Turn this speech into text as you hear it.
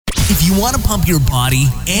If you want to pump your body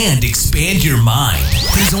and expand your mind,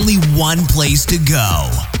 there's only one place to go.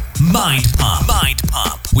 Mind Pump. Mind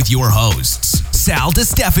Pump with your hosts, Sal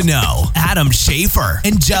DiStefano, Adam Schafer,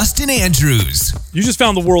 and Justin Andrews. You just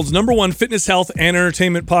found the world's #1 fitness, health, and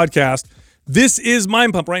entertainment podcast. This is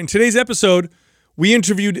Mind Pump, right? In today's episode, we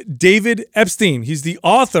interviewed David Epstein. He's the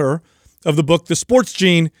author of the book, The Sports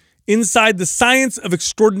Gene, Inside the Science of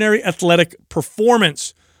Extraordinary Athletic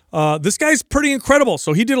Performance. This guy's pretty incredible.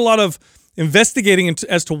 So he did a lot of investigating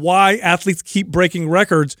as to why athletes keep breaking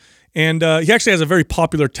records. And he actually has a very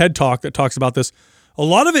popular TED Talk that talks about this. A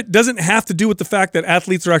lot of it doesn't have to do with the fact that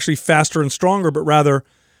athletes are actually faster and stronger, but rather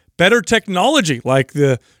better technology, like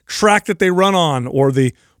the track that they run on, or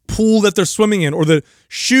the pool that they're swimming in, or the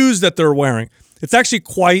shoes that they're wearing. It's actually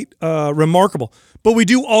quite remarkable. But we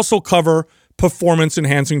do also cover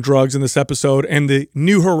performance-enhancing drugs in this episode and the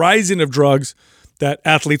new horizon of drugs that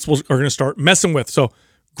athletes are going to start messing with. So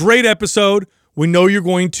great episode. We know you're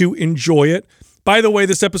going to enjoy it. By the way,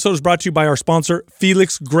 this episode is brought to you by our sponsor,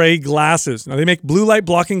 Felix Gray Glasses. Now, they make blue light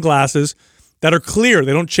blocking glasses that are clear.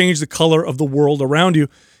 They don't change the color of the world around you,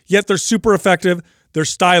 yet they're super effective. They're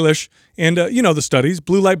stylish. And you know the studies.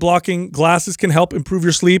 Blue light blocking glasses can help improve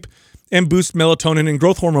your sleep and boost melatonin and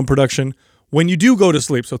growth hormone production when you do go to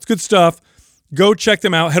sleep. So it's good stuff. Go check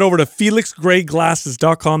them out. Head over to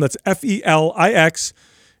felixgrayglasses.com. That's FELIXGRAY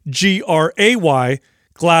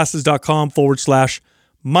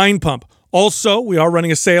glasses.com/Mind Pump. Also, we are running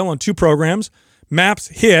a sale on 2 programs, MAPS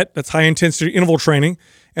HIT, that's high-intensity interval training,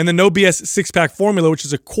 and the No BS Six-Pack Formula, which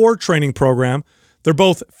is a core training program. They're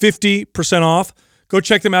both 50% off. Go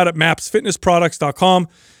check them out at mapsfitnessproducts.com.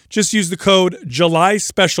 Just use the code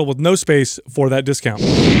JULYSPECIAL with no space for that discount.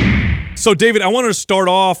 So, David, I wanted to start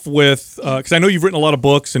off with, because I know you've written a lot of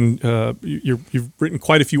books and you've written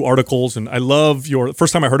quite a few articles, and I love the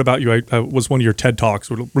first time I heard about you, I was one of your TED Talks,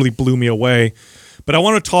 which really blew me away. But I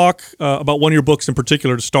want to talk about one of your books in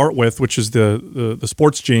particular to start with, which is the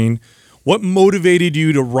Sports Gene. What motivated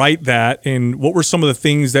you to write that, and what were some of the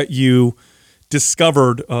things that you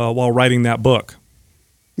discovered while writing that book?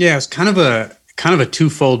 Yeah, it's kind of a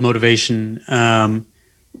twofold motivation.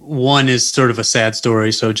 One is sort of a sad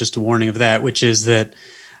story, so just a warning of that, which is that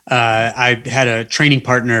I had a training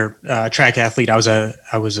partner, track athlete. I was at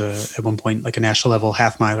one point like a national level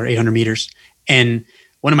half mile or 800 meters, and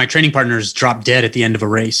one of my training partners dropped dead at the end of a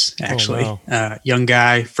race. Actually, oh, wow. Young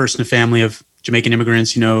guy, first in a family of Jamaican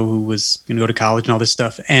immigrants, who was going to go to college and all this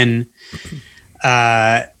stuff, and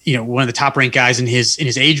one of the top ranked guys in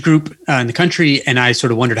his age group in the country. And I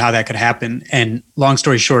sort of wondered how that could happen. And long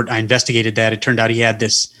story short, I investigated that. It turned out he had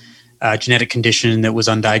this genetic condition that was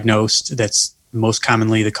undiagnosed. That's most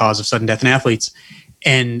commonly the cause of sudden death in athletes.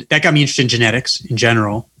 And that got me interested in genetics in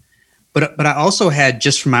general. But I also had,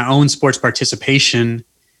 just from my own sports participation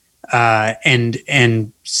and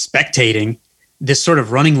spectating, this sort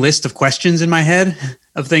of running list of questions in my head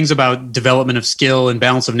of things about development of skill and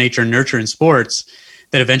balance of nature and nurture in sports,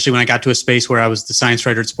 that eventually when I got to a space where I was the science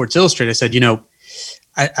writer at Sports Illustrated, I said,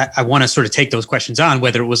 I want to sort of take those questions on,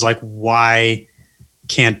 whether it was like, why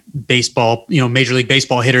can't baseball, Major League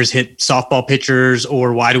Baseball hitters hit softball pitchers,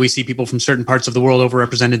 or why do we see people from certain parts of the world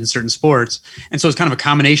overrepresented in certain sports? And so it's kind of a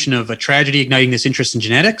combination of a tragedy igniting this interest in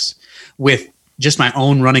genetics with just my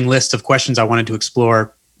own running list of questions I wanted to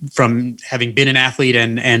explore from having been an athlete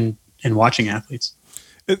and watching athletes.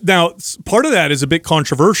 Now, part of that is a bit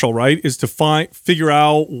controversial, right? Is to figure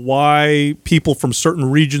out why people from certain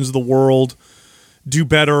regions of the world do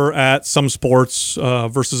better at some sports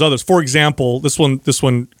versus others. For example, this one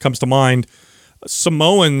comes to mind.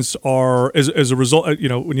 Samoans are, as a result,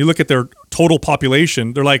 when you look at their total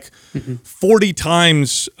population, they're like 40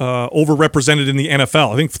 times overrepresented in the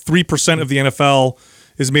NFL. I think 3% of the NFL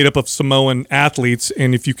is made up of Samoan athletes,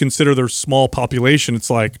 and if you consider their small population,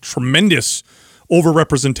 it's like tremendous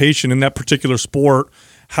overrepresentation in that particular sport.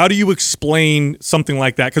 How do you explain something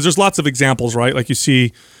like that? Because there's lots of examples, right? Like you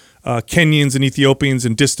see Kenyans and Ethiopians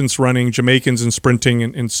in distance running, Jamaicans in sprinting,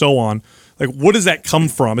 and so on. Like, what does that come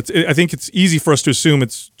from? I think it's easy for us to assume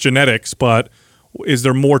it's genetics, but is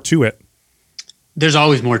there more to it? There's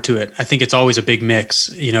always more to it. I think it's always a big mix,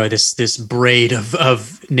 this braid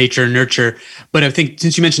of nature and nurture. But I think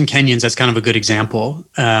since you mentioned Kenyans, that's kind of a good example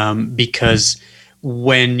because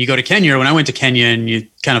when you go to Kenya, or when I went to Kenya and you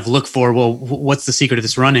kind of look for, well, what's the secret of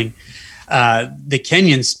this running? The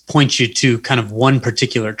Kenyans point you to kind of one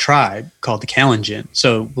particular tribe called the Kalenjin.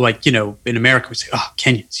 So like, in America, we say, oh,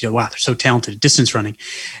 Kenyans, wow, they're so talented at distance running.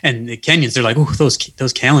 And the Kenyans, they're like, oh, those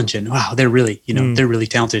Kalenjin, wow, they're really, they're really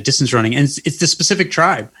talented at distance running. And it's the specific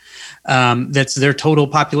tribe that's their total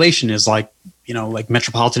population is like, like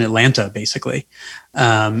metropolitan Atlanta, basically.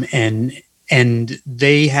 And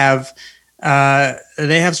they have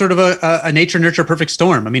sort of a nature nurture perfect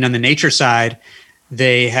storm. I mean, on the nature side,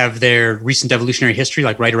 they have their recent evolutionary history,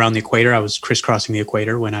 like right around the equator. I was crisscrossing the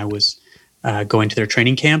equator when I was going to their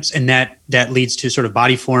training camps. And that leads to sort of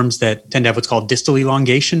body forms that tend to have what's called distal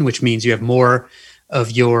elongation, which means you have more of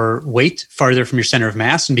your weight farther from your center of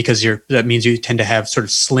mass. And because that means you tend to have sort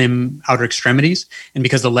of slim outer extremities. And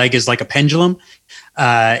because the leg is like a pendulum,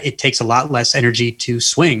 it takes a lot less energy to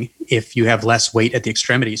swing if you have less weight at the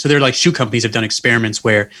extremity. So they're like shoe companies have done experiments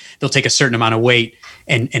where they'll take a certain amount of weight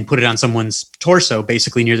and put it on someone's torso,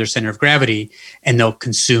 basically near their center of gravity, and they'll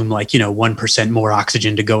consume 1% more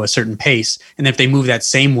oxygen to go a certain pace. And if they move that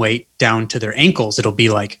same weight down to their ankles, it'll be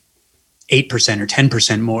like 8% or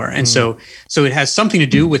 10% more. And so it has something to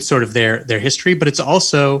do with sort of their history, but it's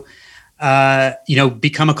also,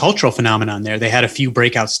 become a cultural phenomenon there. They had a few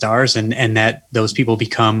breakout stars and that those people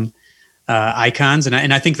become icons.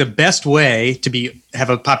 And I think the best way to have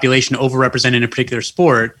a population overrepresented in a particular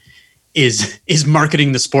sport is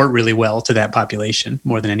marketing the sport really well to that population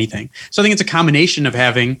more than anything. So I think it's a combination of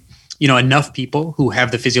having, enough people who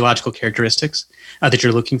have the physiological characteristics that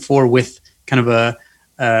you're looking for with kind of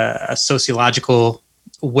a sociological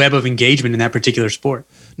web of engagement in that particular sport.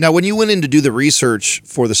 Now, when you went in to do the research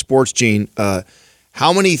for the Sports Gene,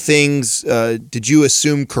 how many things did you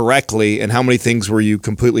assume correctly, and how many things were you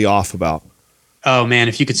completely off about? Oh man,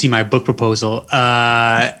 if you could see my book proposal,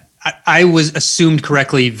 I was assumed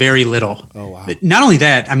correctly very little. Oh wow! Not only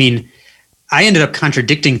that, I mean, I ended up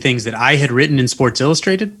contradicting things that I had written in Sports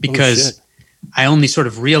Illustrated because I only sort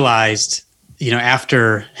of realized,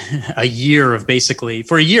 after a year of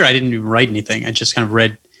for a year, I didn't even write anything. I just kind of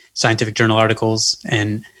read scientific journal articles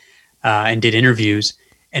and did interviews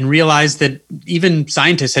and realized that even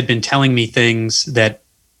scientists had been telling me things that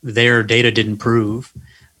their data didn't prove.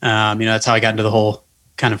 That's how I got into the whole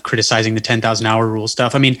kind of criticizing the 10,000 hour rule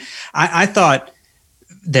stuff. I mean, I thought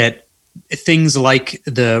that things like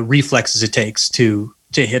the reflexes it takes to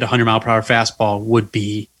hit a 100-mile-per-hour fastball would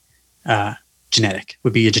be genetic,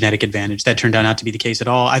 would be a genetic advantage. That turned out not to be the case at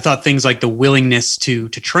all. I thought things like the willingness to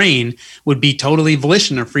train would be totally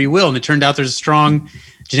volition or free will, and it turned out there's a strong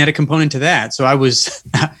genetic component to that. So I was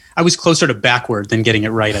closer to backward than getting it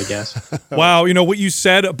right, I guess. Wow, what you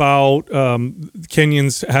said about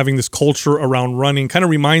Kenyans having this culture around running kind of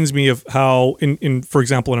reminds me of how, for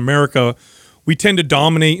example, in America, we tend to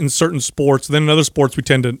dominate in certain sports. Then in other sports, we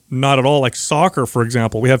tend to not at all, like soccer, for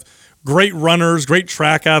example. We have great runners, great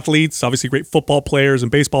track athletes, obviously great football players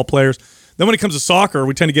and baseball players. Then when it comes to soccer,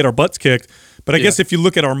 we tend to get our butts kicked. But I guess if you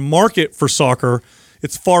look at our market for soccer,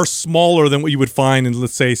 it's far smaller than what you would find in,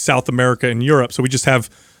 let's say, South America and Europe. So we just have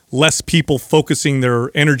less people focusing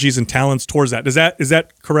their energies and talents towards that. Is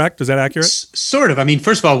that correct? Is that accurate? Sort of. I mean,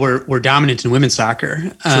 first of all, we're dominant in women's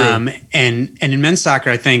soccer. And in men's soccer,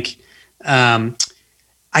 I think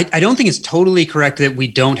I don't think it's totally correct that we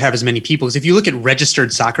don't have as many people. Because if you look at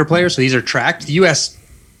registered soccer players, so these are tracked, the U.S.,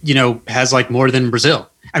 has like more than Brazil.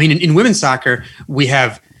 I mean, in women's soccer, we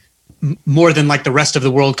have more than like the rest of the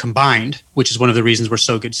world combined, which is one of the reasons we're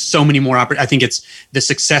so good. So many more I think it's the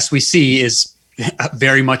success we see is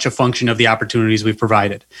very much a function of the opportunities we've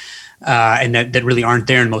provided. And that really aren't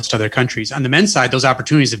there in most other countries. On the men's side, those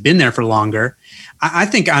opportunities have been there for longer. I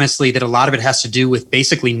think, honestly, that a lot of it has to do with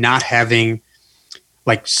basically not having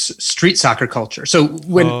like street soccer culture. So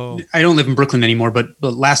when I don't live in Brooklyn anymore, but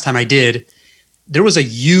last time I did, there was a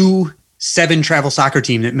U7 travel soccer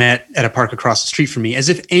team that met at a park across the street from me, as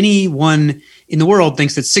if anyone in the world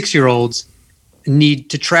thinks that 6-year-olds need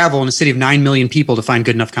to travel in a city of 9 million people to find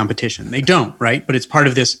good enough competition. They don't, right? But it's part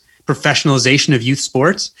of this professionalization of youth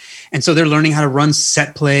sports. And so they're learning how to run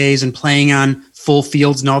set plays and playing on full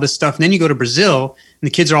fields and all this stuff. And then you go to Brazil and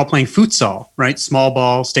the kids are all playing futsal, right? Small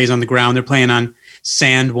ball stays on the ground. They're playing on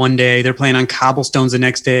sand one day. They're playing on cobblestones the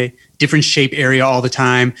next day, different shape area all the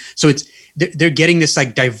time. So they're getting this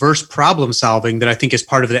like diverse problem solving that I think is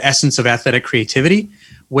part of the essence of athletic creativity.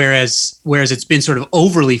 Whereas it's been sort of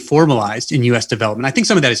overly formalized in U.S. development. I think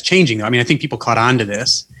some of that is changing, though. I mean, I think people caught on to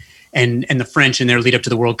this. And the French in their lead up to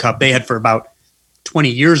the World Cup, they had for about 20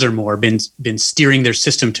 years or more been steering their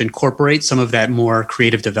system to incorporate some of that more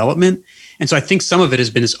creative development. And so I think some of it has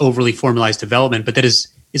been this overly formalized development, but that is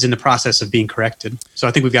in the process of being corrected. So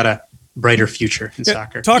I think we've got a brighter future in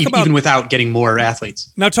soccer, even without getting more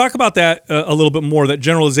athletes. Now talk about that a little bit more, that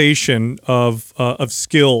generalization of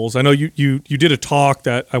skills. I know you did a talk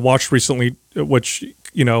that I watched recently, which,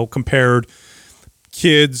 compared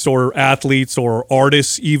kids or athletes or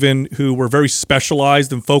artists even who were very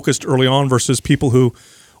specialized and focused early on versus people who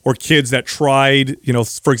or kids that tried,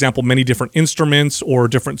 for example, many different instruments or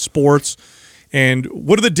different sports? And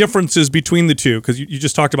what are the differences between the two? Because you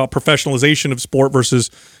just talked about professionalization of sport versus,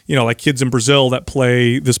 like kids in Brazil that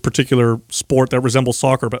play this particular sport that resembles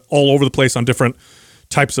soccer, but all over the place on different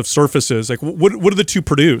types of surfaces. Like, what do the two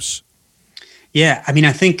produce? Yeah, I mean,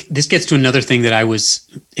 I think this gets to another thing that I was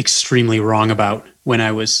extremely wrong about when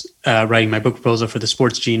I was writing my book proposal for the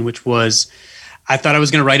Sports Gene, which was I thought I was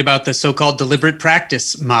going to write about the so-called deliberate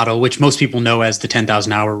practice model, which most people know as the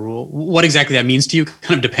 10,000 hour rule. What exactly that means to you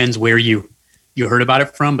kind of depends where you heard about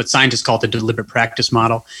it from, but scientists call it the deliberate practice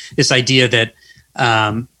model. This idea that,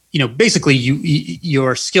 basically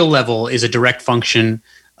your skill level is a direct function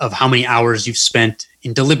of how many hours you've spent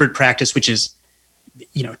in deliberate practice, which is,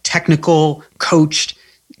 technical, coached,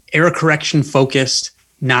 error correction focused,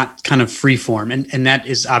 not kind of free form. And that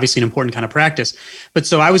is obviously an important kind of practice. But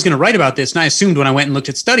so I was going to write about this, and I assumed when I went and looked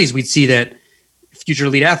at studies, we'd see that future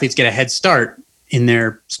elite athletes get a head start in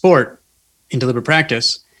their sport in deliberate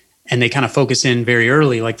practice. And they kind of focus in very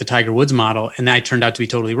early, like the Tiger Woods model. And that turned out to be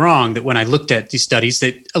totally wrong, that when I looked at these studies,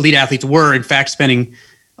 that elite athletes were, in fact, spending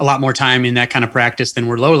a lot more time in that kind of practice than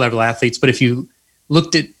were lower level athletes. But if you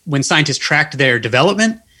looked at when scientists tracked their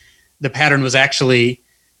development, the pattern was actually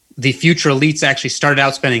the future elites actually started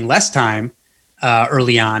out spending less time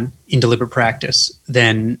early on in deliberate practice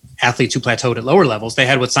than athletes who plateaued at lower levels. They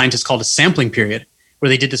had what scientists called a sampling period, where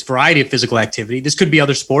they did this variety of physical activity. This could be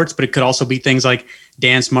other sports, but it could also be things like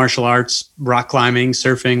dance, martial arts, rock climbing,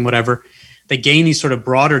 surfing, whatever. They gain these sort of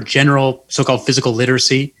broader, general, so-called physical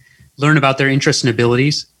literacy, learn about their interests and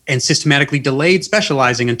abilities, and systematically delayed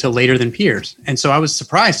specializing until later than peers. And so I was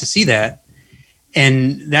surprised to see that.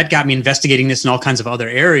 And that got me investigating this in all kinds of other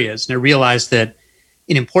areas. And I realized that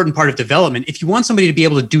an important part of development, if you want somebody to be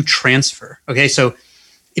able to do transfer, okay, so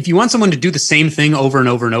if you want someone to do the same thing over and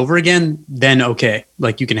over and over again, then okay,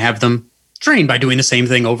 like you can have them trained by doing the same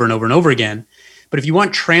thing over and over and over again. But if you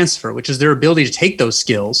want transfer, which is their ability to take those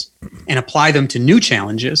skills and apply them to new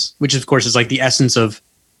challenges, which of course is like the essence of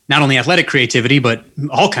not only athletic creativity, but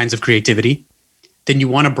all kinds of creativity, then you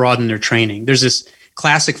want to broaden their training. There's this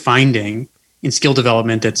classic finding in skill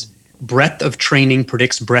development that's breadth of training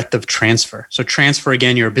predicts breadth of transfer. So transfer,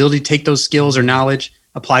 again, your ability to take those skills or knowledge,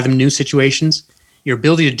 apply them to new situations. Your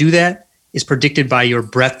ability to do that is predicted by your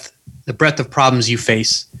breadth, the breadth of problems you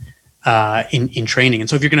face in training. And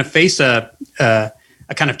so if you're going to face a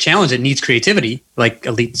kind of challenge that needs creativity, like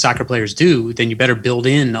elite soccer players do, then you better build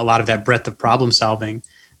in a lot of that breadth of problem solving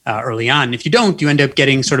early on. And if you don't, you end up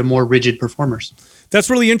getting sort of more rigid performers. That's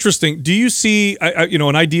really interesting. Do you see,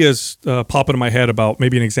 an idea is popping in my head about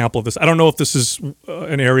maybe an example of this. I don't know if this is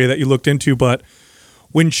an area that you looked into, but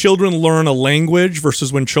when children learn a language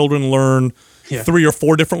versus when children learn 3 or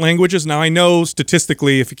 4 different languages. Now, I know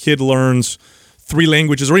statistically, if a kid learns 3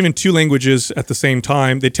 languages or even 2 languages at the same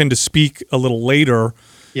time, they tend to speak a little later.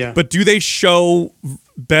 Yeah. But do they show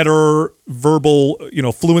better verbal,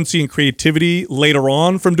 fluency and creativity later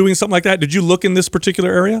on from doing something like that? Did you look in this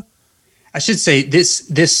particular area? I should say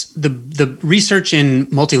the research in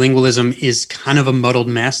multilingualism is kind of a muddled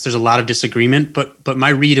mess. There's a lot of disagreement, but my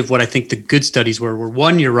read of what I think the good studies were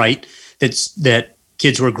one, you're right, that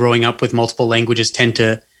kids who are growing up with multiple languages tend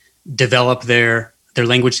to develop their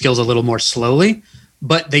language skills a little more slowly,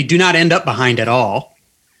 but they do not end up behind at all.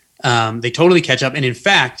 They totally catch up. And in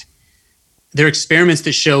fact, there are experiments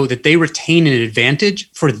that show that they retain an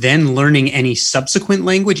advantage for then learning any subsequent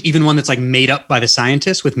language, even one that's like made up by the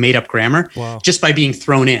scientists with made up grammar, just by being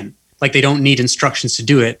thrown in. Like they don't need instructions to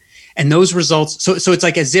do it. And those results, so it's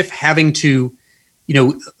like as if having to,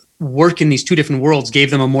 work in these 2 different worlds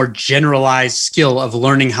gave them a more generalized skill of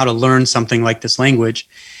learning how to learn something like this language.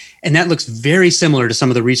 And that looks very similar to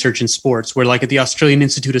some of the research in sports, where like at the Australian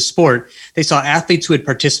Institute of Sport, they saw athletes who had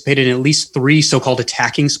participated in at least 3 so-called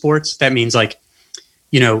attacking sports. That means like,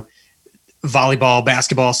 volleyball,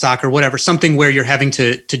 basketball, soccer, whatever, something where you're having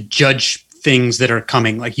to judge things that are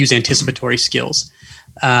coming, like use anticipatory skills.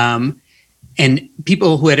 And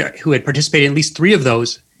people who had participated in at least 3 of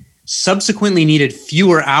those subsequently needed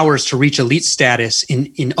fewer hours to reach elite status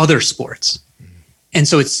in other sports. And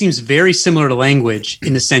so it seems very similar to language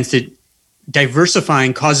in the sense that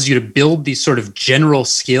diversifying causes you to build these sort of general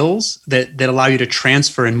skills that allow you to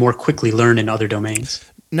transfer and more quickly learn in other domains.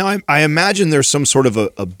 Now, I imagine there's some sort of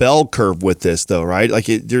a bell curve with this, though, right? Like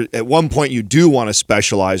at one point you do want to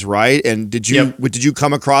specialize, right? And did you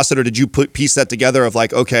come across it, or did you piece that together of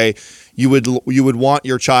like, okay, you would want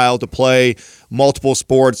your child to play multiple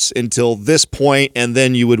sports until this point, and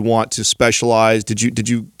then you would want to specialize? Did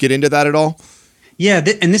you get into that at all? Yeah,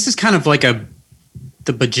 and this is kind of like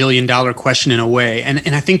the bajillion dollar question in a way.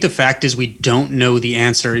 And I think the fact is we don't know the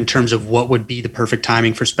answer in terms of what would be the perfect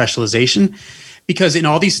timing for specialization, because in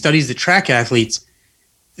all these studies that track athletes,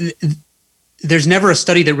 there's never a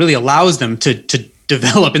study that really allows them to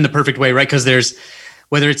develop in the perfect way, right? Because there's,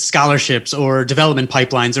 whether it's scholarships or development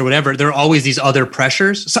pipelines or whatever, there are always these other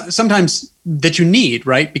pressures sometimes that you need,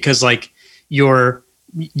 right? Because like you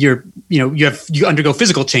undergo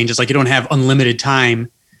physical changes, like you don't have unlimited time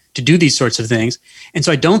to do these sorts of things. And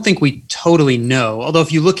so I don't think we totally know. Although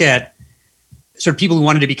if you look at sort of people who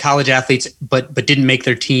wanted to be college athletes but didn't make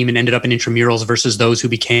their team and ended up in intramurals versus those who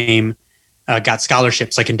became got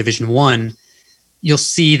scholarships like in Division I, you'll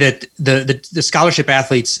see that the scholarship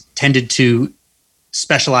athletes tended to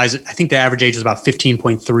specialize. I think the average age was about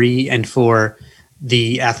 15.3, and for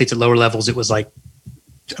the athletes at lower levels, it was like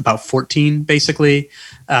about 14, basically.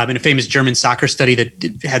 In a famous German soccer study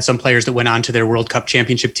that had some players that went on to their World Cup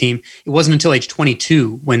championship team, it wasn't until age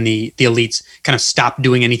 22 when the elites kind of stopped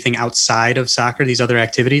doing anything outside of soccer, these other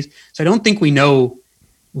activities. So I don't think we know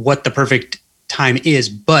what the perfect time is,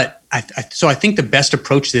 but I think the best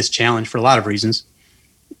approach to this challenge, for a lot of reasons,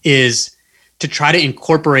 is to try to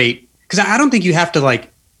incorporate, because I don't think you have to, like,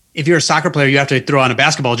 if you're a soccer player, you have to throw on a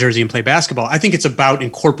basketball jersey and play basketball. I think it's about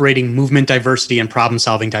incorporating movement diversity and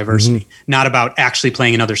problem-solving diversity, not about actually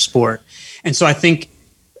playing another sport. And so I think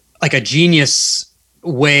like a genius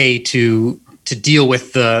way to deal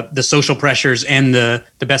with the social pressures and the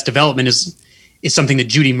best development is something that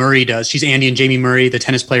Judy Murray does. She's Andy and Jamie Murray, the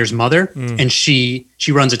tennis player's mother, and she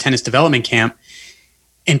runs a tennis development camp.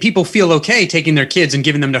 And people feel okay taking their kids and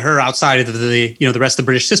giving them to her outside of the rest of the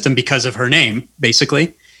British system because of her name,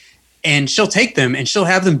 basically. And she'll take them and she'll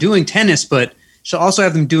have them doing tennis, but she'll also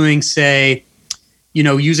have them doing, say,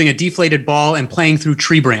 using a deflated ball and playing through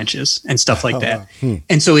tree branches and stuff like that.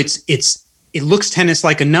 And so it looks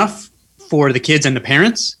tennis-like enough for the kids and the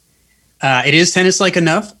parents. It is tennis-like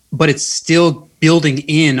enough, but it's still building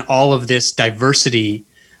in all of this diversity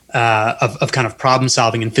of kind of problem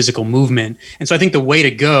solving and physical movement. And so I think the way to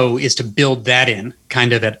go is to build that in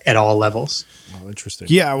kind of at all levels. Oh, interesting.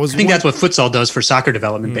 Yeah, I think that's what futsal does for soccer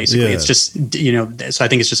development, basically. Yeah. It's just, so I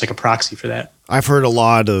think it's just like a proxy for that. I've heard a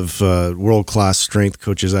lot of world-class strength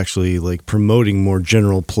coaches actually like promoting more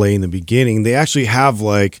general play in the beginning. They actually have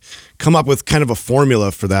like come up with kind of a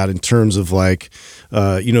formula for that in terms of like,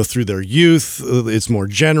 through their youth, it's more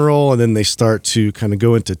general, and then they start to kind of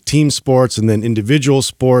go into team sports and then individual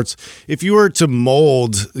sports. If you were to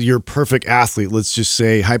mold your perfect athlete, let's just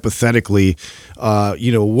say hypothetically,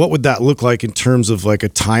 what would that look like in terms of like a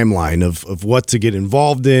timeline of what to get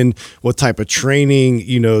involved in, what type of training,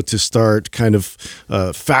 to start kind of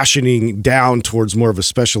fashioning down towards more of a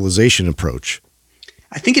specialization approach?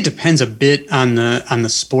 I think it depends a bit on the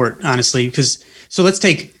sport, honestly, because so let's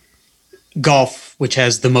take golf, which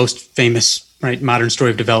has the most famous modern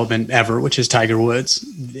story of development ever, which is Tiger Woods,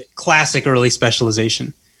 classic early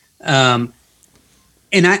specialization. And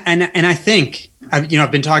I think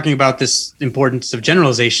I've been talking about this importance of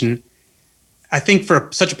generalization. I think for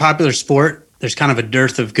such a popular sport, there's kind of a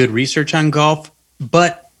dearth of good research on golf,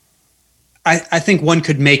 but I think one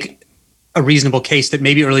could make a reasonable case that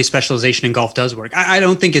maybe early specialization in golf does work. I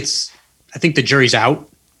think the jury's out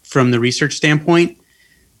from the research standpoint,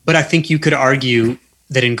 but I think you could argue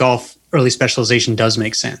that in golf, early specialization does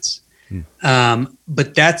make sense.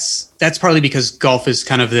 But that's partly because golf is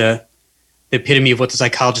kind of the epitome of what the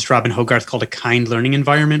psychologist Robin Hogarth called a kind learning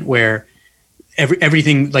environment, where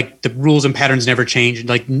everything, like the rules and patterns never change.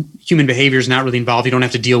 Like human behavior is not really involved. You don't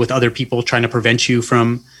have to deal with other people trying to prevent you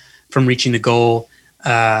from reaching the goal.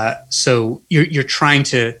 So you're trying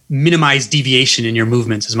to minimize deviation in your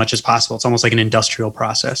movements as much as possible. It's almost like an industrial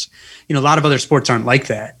process. A lot of other sports aren't like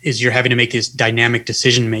that, is you're having to make this dynamic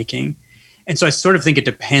decision making. And so I sort of think it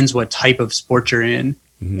depends what type of sport you're in.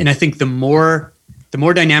 And I think the more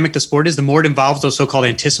dynamic the sport is, the more it involves those so-called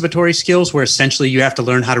anticipatory skills, where essentially you have to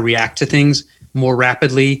learn how to react to things more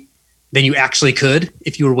rapidly than you actually could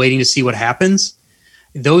if you were waiting to see what happens.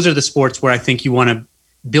 Those are the sports where I think you want to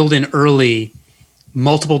build in early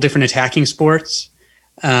multiple different attacking sports,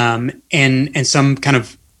 and some kind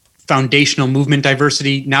of foundational movement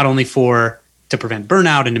diversity, not only to prevent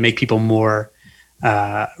burnout and to make people more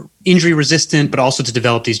injury resistant, but also to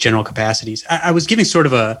develop these general capacities. I was giving sort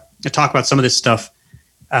of a talk about some of this stuff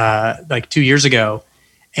like 2 years ago,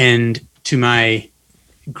 and to my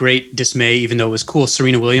great dismay, even though it was cool,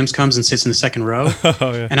 Serena Williams comes and sits in the second row.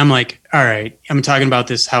 And I'm like, all right, I'm talking about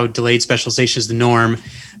this, how delayed specialization is the norm.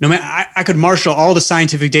 No matter, I could marshal all the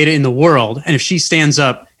scientific data in the world, and if she stands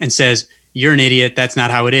up and says, you're an idiot. That's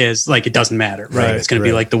not how it is. Like, it doesn't matter, right? It's going to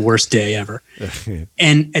be like the worst day ever.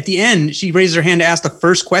 And at the end, she raises her hand to ask the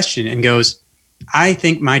first question and goes, I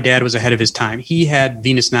think my dad was ahead of his time. He had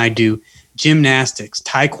Venus and I do gymnastics,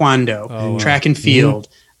 taekwondo, track and field,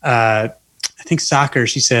 I think soccer,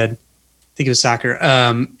 she said. I think it was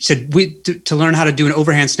soccer. She said, to learn how to do an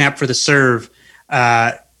overhand snap for the serve,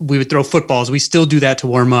 we would throw footballs. We still do that to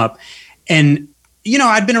warm up. And, you know,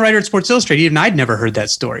 I'd been a writer at Sports Illustrated, and I'd never heard that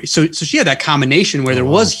story. So she had that combination where there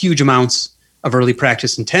was huge amounts of early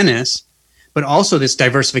practice in tennis, but also this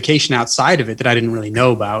diversification outside of it that I didn't really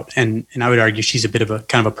know about. And I would argue she's a bit of a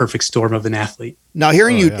kind of a perfect storm of an athlete. Now,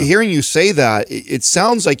 hearing you say that, it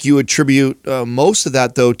sounds like you attribute most of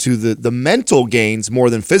that, though, to the mental gains more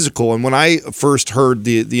than physical. And when I first heard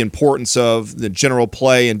the importance of the general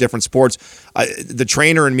play in different sports, the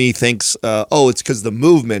trainer in me thinks, it's because the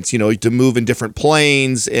movements, you know, to move in different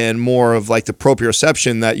planes and more of like the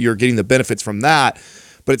proprioception, that you're getting the benefits from that.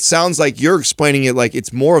 But it sounds like you're explaining it like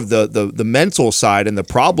it's more of the mental side and the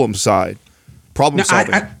problem solving.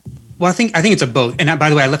 I think it's a both. And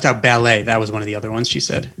by the way, I left out ballet. That was one of the other ones she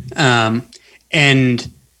said.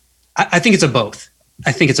 And I think it's a both.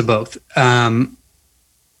 I think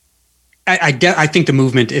the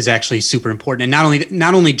movement is actually super important, and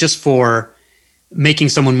not only just for making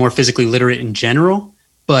someone more physically literate in general,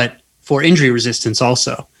 but for injury resistance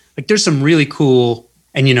also. Like, there's some really cool.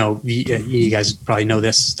 And, you know, you guys probably know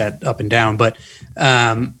this, that up and down, but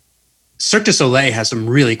Cirque du Soleil has some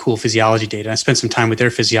really cool physiology data. I spent some time with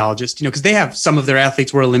their physiologist, you know, because they have some of their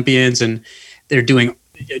athletes were Olympians and they're doing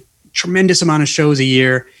a tremendous amount of shows a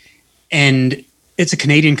year. And it's a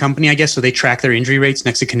Canadian company, I guess, so they track their injury rates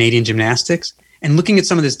next to Canadian Gymnastics. And looking at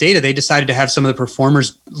some of this data, they decided to have some of the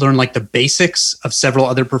performers learn like the basics of several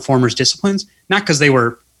other performers' disciplines, not because they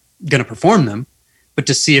were going to perform them, but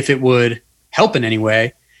to see if it would help in any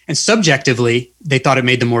way. And subjectively, they thought it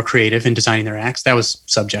made them more creative in designing their acts. That was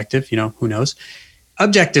subjective, you know, who knows?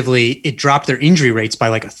 Objectively, it dropped their injury rates by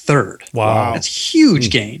like a third. Wow. That's huge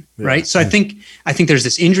gain, right? So I think there's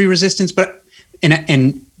this injury resistance, but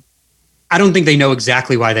and I don't think they know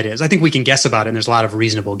exactly why that is. I think we can guess about it, and there's a lot of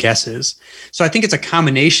reasonable guesses. So I think it's a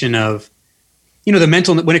combination of, you know, the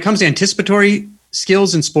mental, when it comes to anticipatory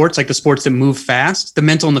skills in sports, like the sports that move fast, the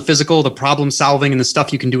mental and the physical, the problem solving and the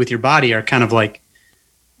stuff you can do with your body are kind of like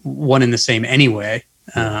one and the same anyway.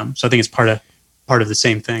 So I think it's part of the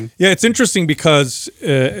same thing. Yeah, it's interesting because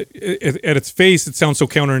at its face, it sounds so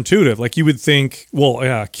counterintuitive. Like, you would think, well,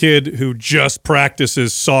 yeah, a kid who just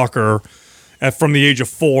practices soccer from the age of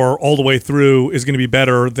 4 all the way through is going to be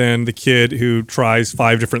better than the kid who tries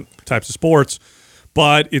 5 different types of sports.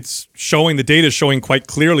 But it's showing, the data is showing quite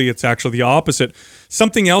clearly it's actually the opposite.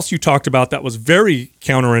 Something else you talked about that was very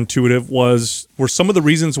counterintuitive were some of the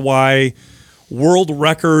reasons why world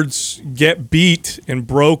records get beat and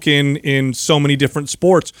broken in so many different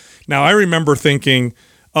sports. Now, I remember thinking,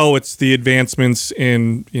 it's the advancements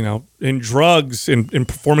in drugs, in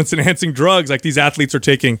performance enhancing drugs. Like, these athletes are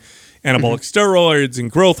taking anabolic steroids and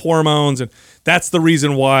growth hormones, and that's the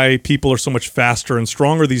reason why people are so much faster and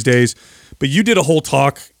stronger these days. But you did a whole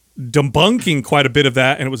talk debunking quite a bit of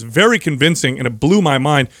that, and it was very convincing, and it blew my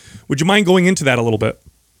mind. Would you mind going into that a little bit?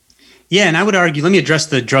 Yeah, and I would argue, let me address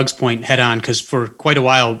the drugs point head on, because for quite a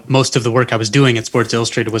while, most of the work I was doing at Sports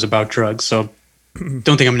Illustrated was about drugs, so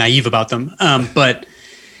don't think I'm naive about them. But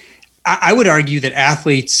I would argue that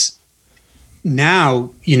athletes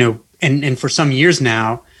now, you know, and for some years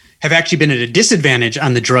now, have actually been at a disadvantage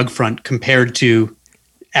on the drug front compared to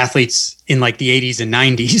athletes in like the 80s and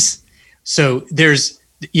 90s. So there's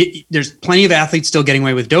plenty of athletes still getting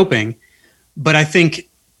away with doping, but I think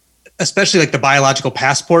especially like the biological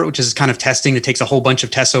passport, which is kind of testing that takes a whole bunch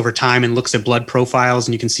of tests over time and looks at blood profiles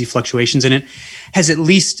and you can see fluctuations in it, has at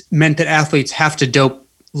least meant that athletes have to dope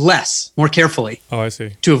less, more carefully. Oh, I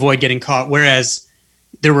see. To avoid getting caught. Whereas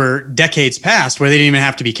there were decades past where they didn't even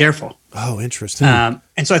have to be careful. Oh, interesting.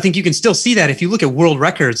 And so I think you can still see that if you look at world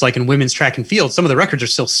records, like in women's track and field, some of the records are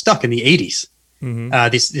still stuck in the 80s.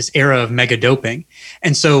 This era of mega doping.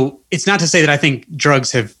 And so it's not to say that I think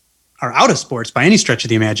drugs are out of sports by any stretch of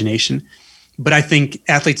the imagination, but I think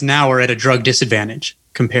athletes now are at a drug disadvantage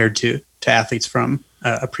compared to athletes from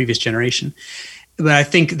a previous generation. But I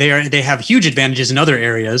think they have huge advantages in other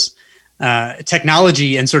areas,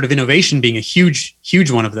 technology and sort of innovation being a huge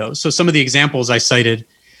one of those. So some of the examples I cited,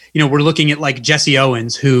 you know, we're looking at like Jesse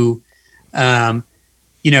Owens, who,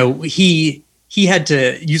 you know, he had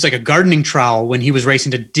to use like a gardening trowel when he was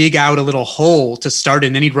racing to dig out a little hole to start it,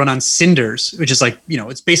 and then he'd run on cinders, which is like, you know,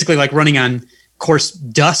 it's basically like running on coarse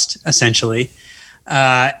dust, essentially.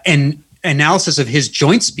 And analysis of his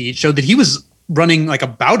joint speed showed that he was running like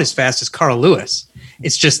about as fast as Carl Lewis.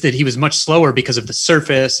 It's just that he was much slower because of the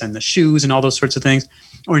surface and the shoes and all those sorts of things.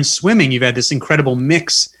 Or in swimming, you've had this incredible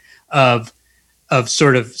mix of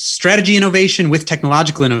sort of strategy innovation with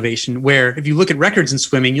technological innovation, where if you look at records in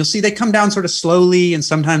swimming, you'll see they come down sort of slowly and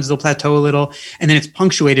sometimes they'll plateau a little. And then it's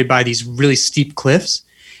punctuated by these really steep cliffs.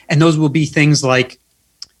 And those will be things like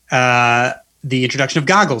the introduction of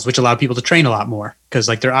goggles, which allowed people to train a lot more because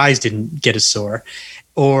like their eyes didn't get as sore,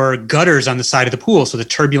 or gutters on the side of the pool. So the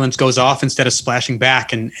turbulence goes off instead of splashing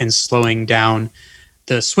back and slowing down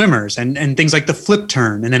the swimmers, and things like the flip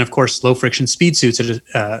turn. And then of course, low friction speed suits,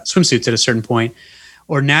 swimsuits at a certain point.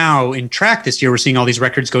 Or now in track this year, we're seeing all these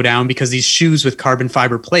records go down because these shoes with carbon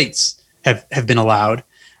fiber plates have been allowed.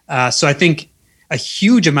 So I think a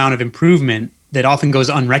huge amount of improvement that often goes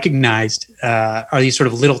unrecognized are these sort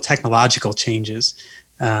of little technological changes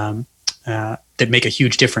that make a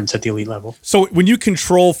huge difference at the elite level. So when you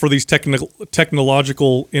control for these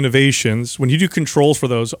technological innovations, when you do controls for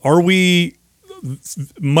those, are we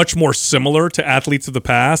much more similar to athletes of the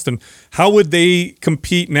past? And how would they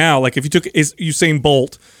compete now? Like if you took Usain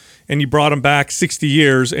Bolt and you brought him back 60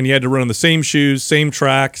 years and you had to run on the same shoes, same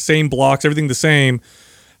track, same blocks, everything the same,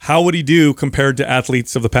 how would he do compared to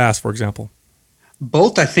athletes of the past, for example?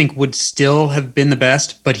 Bolt, I think, would still have been the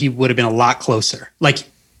best, but he would have been a lot closer. Like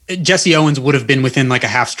Jesse Owens would have been within like a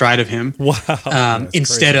half stride of him. Wow.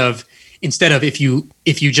 Instead of if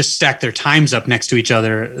you just stack their times up next to each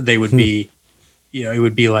other, they would be, it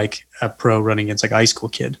would be like a pro running against like a high school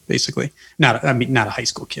kid, basically. Not a high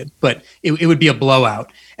school kid, but it would be a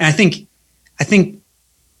blowout. And I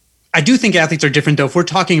do think athletes are different though. If we're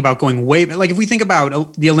talking about going way, like if we think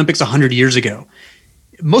about the Olympics 100 years ago,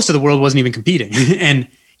 most of the world wasn't even competing. And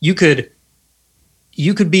you could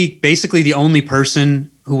be basically the only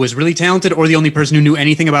person who was really talented or the only person who knew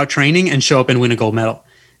anything about training and show up and win a gold medal.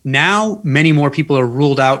 Now, many more people are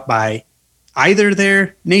ruled out by either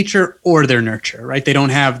their nature or their nurture, right? They don't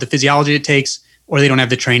have the physiology it takes, or they don't have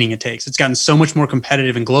the training it takes. It's gotten so much more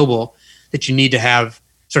competitive and global that you need to have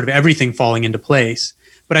sort of everything falling into place.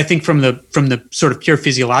 But I think from the sort of pure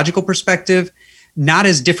physiological perspective, not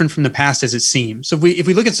as different from the past as it seems. So if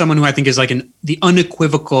we look at someone who I think is like the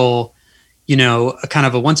unequivocal, a kind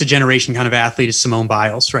of a once a generation kind of athlete is Simone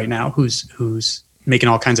Biles right now, who's making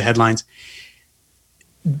all kinds of headlines.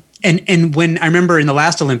 And when I remember in the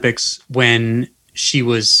last Olympics, when she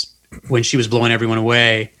was blowing everyone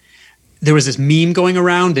away, there was this meme going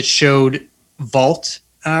around that showed vault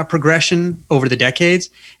progression over the decades.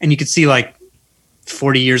 And you could see like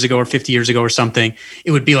 40 years ago or 50 years ago or something,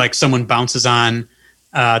 it would be like someone bounces on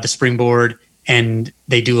the springboard and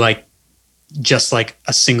they do like just like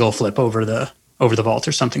a single flip over the vault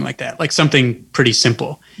or something like that, like something pretty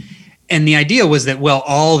simple. And the idea was that, well,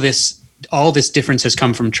 all this difference has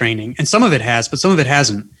come from training, and some of it has, but some of it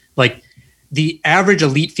hasn't. Like the average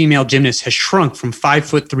elite female gymnast has shrunk from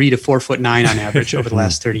 5'3" to 4'9" on average over the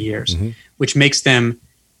last 30 years, which makes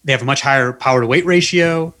they have a much higher power to weight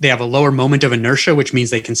ratio. They have a lower moment of inertia, which means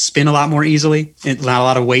they can spin a lot more easily. Not a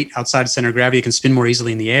lot of weight outside of center of gravity. They can spin more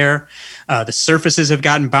easily in the air. The surfaces have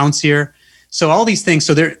gotten bouncier. So all these things.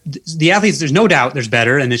 So the athletes, there's no doubt there's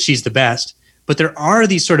better and that she's the best. But there are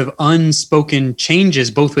these sort of unspoken changes,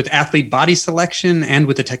 both with athlete body selection and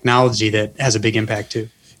with the technology that has a big impact too.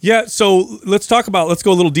 Yeah, so let's go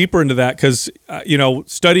a little deeper into that because,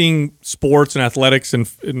 studying sports and athletics and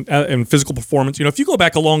physical performance, if you go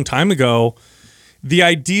back a long time ago, the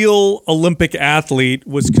ideal Olympic athlete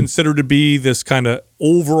was considered to be this kind of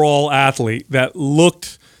overall athlete that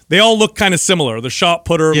they all looked kind of similar. The shot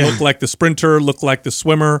putter looked like the sprinter, looked like the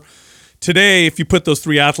swimmer. Today, if you put those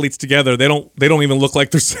three athletes together, they don't even look like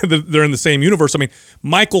they're in the same universe. I mean,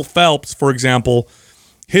 Michael Phelps, for example,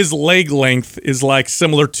 his leg length is like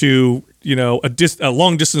similar to, a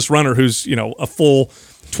long distance runner who's, a full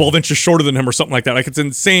 12 inches shorter than him or something like that. Like it's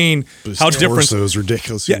insane how different. Torso is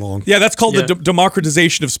ridiculously long. Yeah, that's called the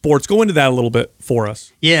democratization of sports. Go into that a little bit for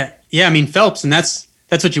us. Yeah. I mean, Phelps, and that's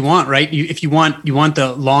what you want, right? If you want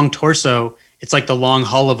the long torso, it's like the long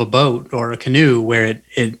hull of a boat or a canoe where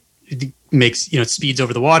it makes, it speeds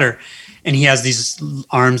over the water. And he has these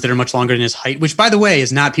arms that are much longer than his height, which by the way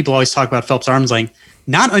is not, people always talk about Phelps' arms length,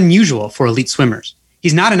 not unusual for elite swimmers.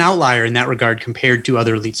 He's not an outlier in that regard compared to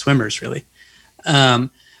other elite swimmers, really.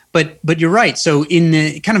 But you're right. So in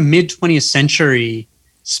the kind of mid 20th century,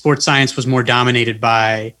 sports science was more dominated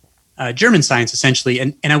by German science, essentially.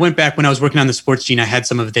 And I went back when I was working on the Sports Gene, I had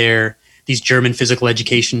some of these German physical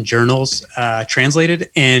education journals translated,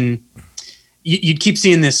 and you'd keep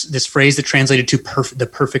seeing this phrase that translated to the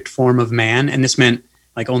perfect form of man. And this meant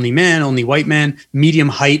like only men, only white men, medium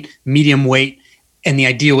height, medium weight, And the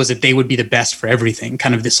idea was that they would be the best for everything,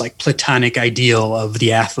 kind of this like platonic ideal of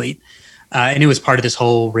the athlete. And it was part of this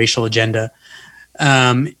whole racial agenda.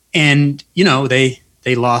 And, you know, they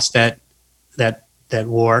lost that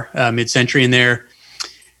war mid-century, and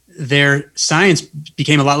their science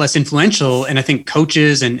became a lot less influential. And I think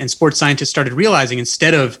coaches and sports scientists started realizing,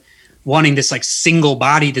 instead of wanting this like single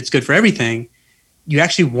body that's good for everything, you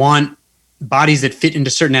actually want bodies that fit into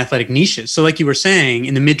certain athletic niches. So like you were saying,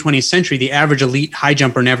 in the mid 20th century, the average elite high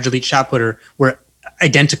jumper and average elite shot putter were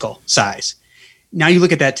identical size. Now you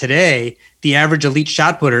look at that today, the average elite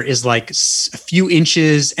shot putter is like a few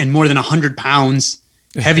inches and more than 100 pounds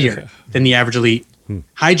heavier than the average elite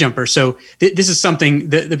high jumper. So this is something,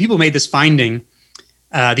 the people made this finding,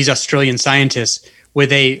 these Australian scientists, where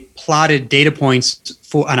they plotted data points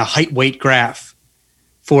on a height weight graph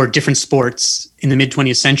for different sports in the mid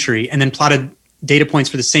 20th century, and then plotted data points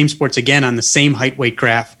for the same sports again on the same height weight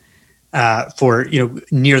graph for, you know,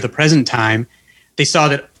 near the present time. They saw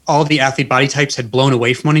that all of the athlete body types had blown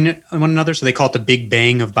away from one another. So they call it the big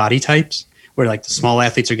bang of body types, where like the small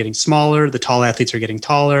athletes are getting smaller, the tall athletes are getting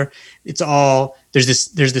taller. It's all, there's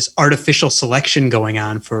this artificial selection going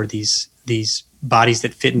on for these bodies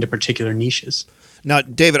that fit into particular niches. Now,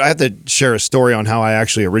 David, I have to share a story on how I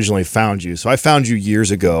actually originally found you. So I found you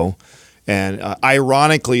years ago, and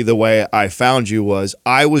ironically, the way I found you was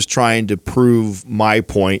I was trying to prove my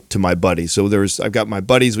point to my buddies. So I've got my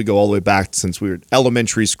buddies. We go all the way back since we were in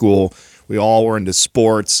elementary school. We all were into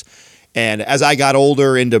sports. And as I got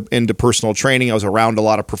older into personal training, I was around a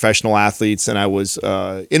lot of professional athletes, and I was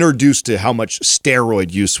introduced to how much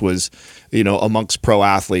steroid use was, you know, amongst pro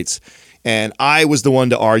athletes. And I was the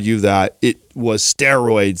one to argue that it was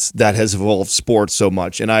steroids that has evolved sports so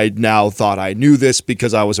much. And I now thought I knew this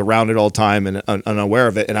because I was around it all the time and unaware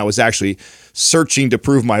of it. And I was actually searching to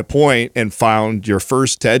prove my point and found your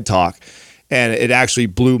first TED Talk. And it actually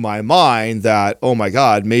blew my mind that, oh my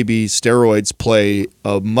God, maybe steroids play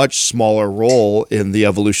a much smaller role in the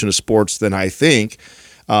evolution of sports than I think,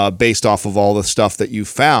 based off of all the stuff that you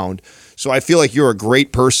found. So I feel like you're a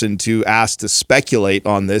great person to ask to speculate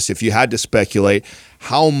on this. If you had to speculate,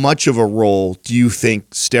 how much of a role do you think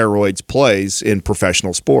steroids plays in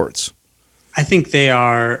professional sports? I think they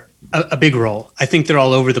are a big role. I think they're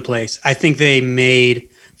all over the place. I think they made,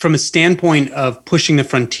 from a standpoint of pushing the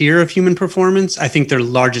frontier of human performance, I think their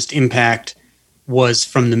largest impact was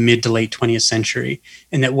from the mid to late 20th century.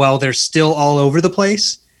 And that while they're still all over the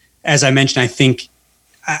place, as I mentioned, I think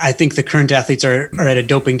the current athletes are at a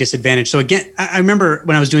doping disadvantage. So again, I remember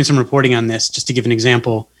when I was doing some reporting on this, just to give an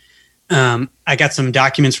example, I got some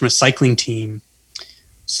documents from a cycling team.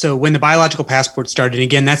 So when the biological passport started, and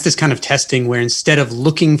again, that's this kind of testing where instead of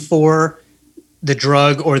looking for the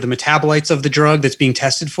drug or the metabolites of the drug that's being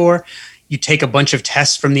tested for, you take a bunch of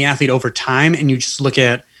tests from the athlete over time and you just look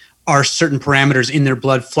at, are certain parameters in their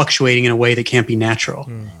blood fluctuating in a way that can't be natural?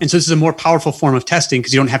 And so this is a more powerful form of testing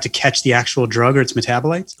because you don't have to catch the actual drug or its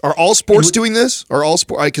metabolites. Are all sports doing this? Or all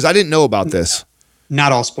sport? Because I didn't know about this.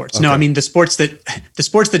 Not all sports. Okay. No, I mean the sports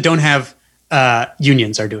that don't have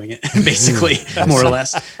unions are doing it, basically, more or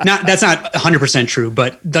less. That's not 100% true,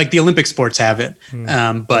 but like the Olympic sports have it.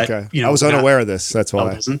 But Okay. you know, I was unaware of this. That's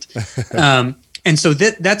why. Doesn't. And so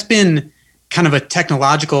that's been kind of a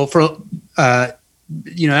technological that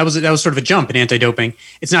was sort of a jump in anti-doping.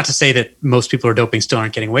 It's not to say that most people who are doping still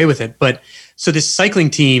aren't getting away with it, but so this cycling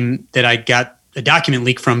team that I got a document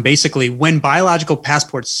leak from, basically when biological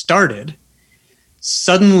passports started,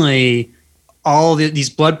 suddenly all these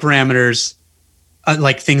blood parameters,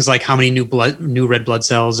 like things like how many new red blood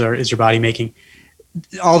cells is your body making,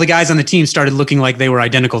 all the guys on the team started looking like they were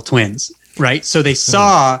identical twins, right? So they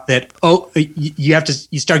saw that,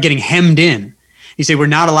 you start getting hemmed in. You say we're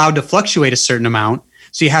not allowed to fluctuate a certain amount,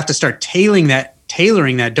 so you have to start tailoring that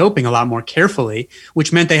doping a lot more carefully,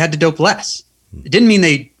 which meant they had to dope less. It didn't mean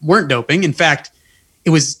they weren't doping. In fact, it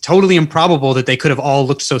was totally improbable that they could have all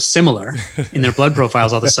looked so similar in their blood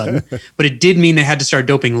profiles all of a sudden, but it did mean they had to start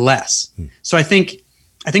doping less. So I think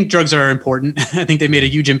drugs are important. I think they made a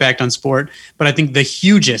huge impact on sport, but I think the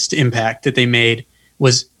hugest impact that they made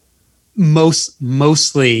was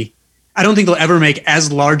mostly, I don't think they'll ever make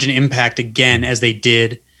as large an impact again as they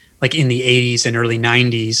did like in the 80s and early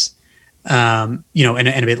 90s, and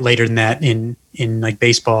a bit later than that in like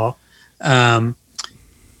baseball.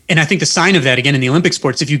 And I think the sign of that, again, in the Olympic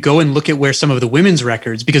sports, if you go and look at where some of the women's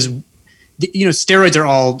records, because, steroids are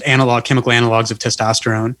all chemical analogs of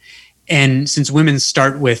testosterone. And since women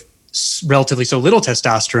start with relatively so little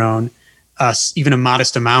testosterone, even a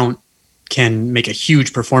modest amount can make a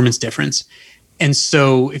huge performance difference. And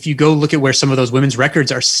so if you go look at where some of those women's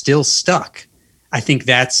records are still stuck, I think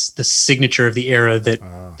that's the signature of the era that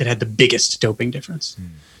had the biggest doping difference.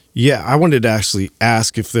 Yeah, I wanted to actually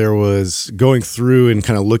ask if there was, going through and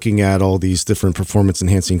kind of looking at all these different performance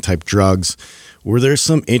enhancing type drugs, were there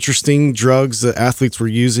some interesting drugs that athletes were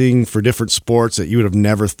using for different sports that you would have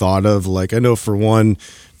never thought of? Like, I know for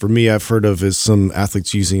me, I've heard of is some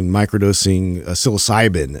athletes using microdosing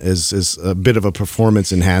psilocybin as a bit of a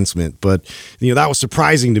performance enhancement, but that was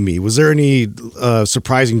surprising to me. Was there any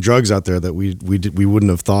surprising drugs out there that we wouldn't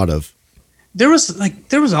have thought of? There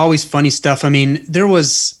was always funny stuff. I mean, there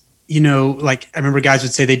was, like I remember guys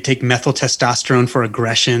would say they'd take methyl testosterone for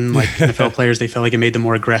aggression. Like NFL players, they felt like it made them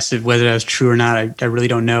more aggressive. Whether that was true or not, I really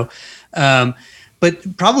don't know.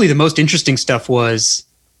 But probably the most interesting stuff was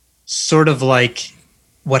sort of like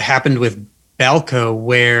what happened with Balco,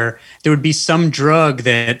 where there would be some drug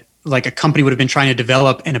that like a company would have been trying to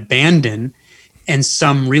develop and abandon, and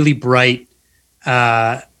some really bright,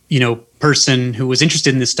 person who was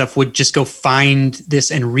interested in this stuff would just go find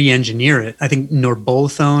this and re-engineer it. I think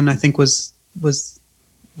norbolethone, was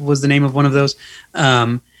the name of one of those.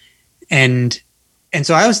 And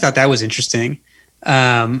so I always thought that was interesting.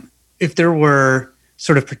 If there were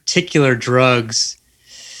sort of particular drugs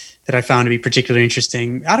that I found to be particularly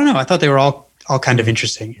interesting, I don't know. I thought they were all kind of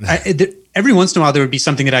interesting. Every once in a while, there would be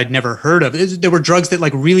something that I'd never heard of. There were drugs that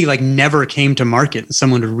really never came to market, and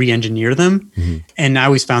someone would re-engineer them. Mm-hmm. And I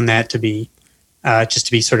always found that to be just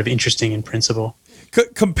to be sort of interesting in principle.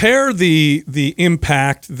 Compare the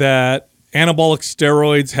impact that anabolic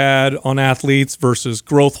steroids had on athletes versus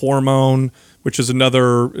growth hormone, which is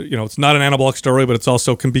another, it's not an anabolic steroid, but it's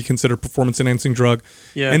also can be considered performance enhancing drug.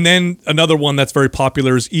 Yeah. And then another one that's very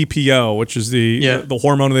popular is EPO, which is the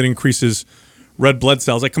hormone that increases red blood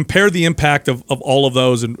cells. I compare the impact of all of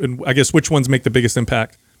those, and I guess which ones make the biggest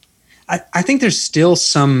impact? I think there's still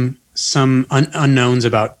some unknowns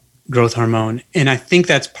about growth hormone, and I think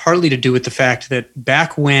that's partly to do with the fact that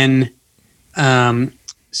back when anabolic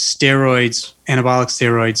steroids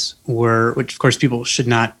were, which of course people should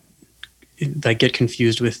not get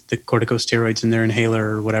confused with the corticosteroids in their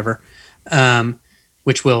inhaler or whatever,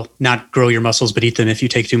 which will not grow your muscles but eat them if you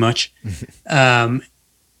take too much.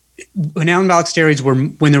 When anabolic steroids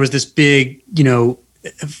when there was this big,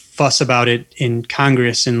 fuss about it in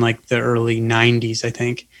Congress in the early 90s, I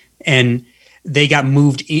think, and they got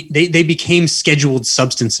moved, they became scheduled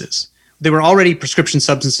substances. They were already prescription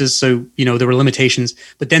substances, so, there were limitations,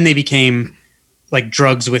 but then they became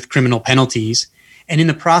drugs with criminal penalties. And in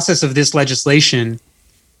the process of this legislation,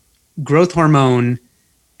 growth hormone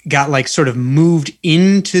got sort of moved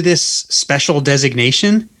into this special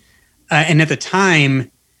designation. And at the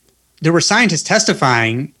time, there were scientists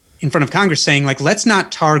testifying in front of Congress saying, let's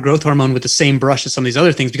not tar growth hormone with the same brush as some of these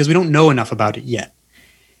other things because we don't know enough about it yet.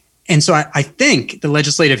 And so I think the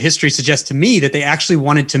legislative history suggests to me that they actually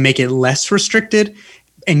wanted to make it less restricted.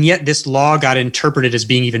 And yet this law got interpreted as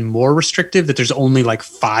being even more restrictive, that there's only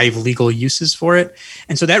 5 legal uses for it.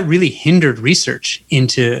 And so that really hindered research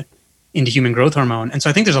into human growth hormone. And so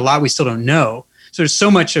I think there's a lot we still don't know. So there's so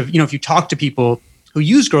much of, if you talk to people who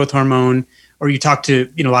use growth hormone, or you talk to,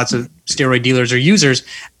 lots of steroid dealers or users,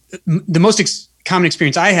 the most common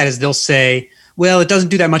experience I had is they'll say, well, it doesn't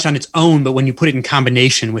do that much on its own, but when you put it in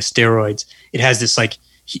combination with steroids, it has this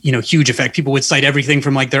huge effect. People would cite everything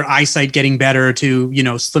from their eyesight getting better to,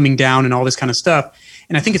 slimming down and all this kind of stuff.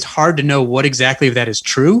 And I think it's hard to know what exactly of that is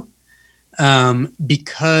true,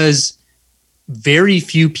 because very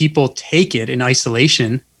few people take it in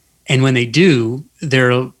isolation. And when they do,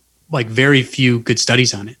 there are very few good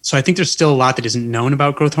studies on it. So I think there's still a lot that isn't known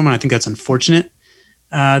about growth hormone. I think that's unfortunate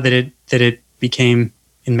that it became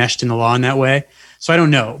enmeshed in the law in that way. So I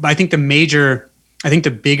don't know, but I think the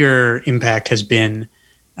bigger impact has been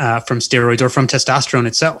from steroids or from testosterone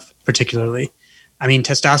itself, particularly. I mean,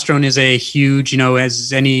 testosterone is a huge,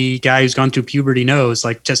 as any guy who's gone through puberty knows,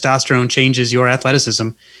 testosterone changes your athleticism,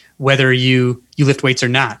 whether you lift weights or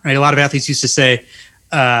not, right? A lot of athletes used to say,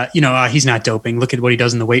 he's not doping. Look at what he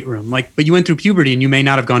does in the weight room. But you went through puberty and you may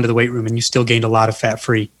not have gone to the weight room and you still gained a lot of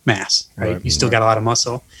fat-free mass, right? You still got a lot of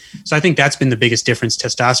muscle. So I think that's been the biggest difference,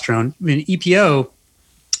 testosterone. I mean, EPO,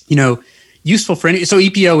 useful for any. So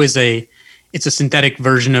EPO is it's a synthetic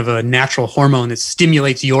version of a natural hormone that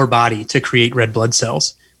stimulates your body to create red blood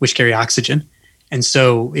cells, which carry oxygen. And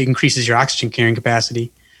so it increases your oxygen carrying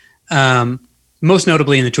capacity. Most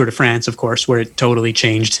notably in the Tour de France, of course, where it totally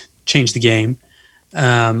changed the game.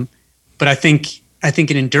 But I think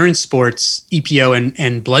in endurance sports, EPO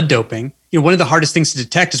and blood doping, one of the hardest things to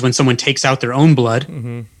detect is when someone takes out their own blood,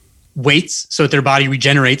 waits so that their body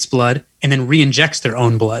regenerates blood, and then re-injects their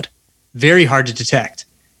own blood. Very hard to detect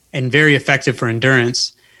and very effective for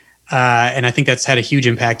endurance. And I think that's had a huge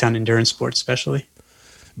impact on endurance sports, especially.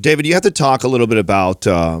 David, you have to talk a little bit about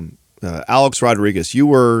Alex Rodriguez. You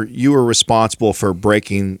were responsible for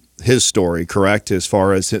breaking his story, correct, as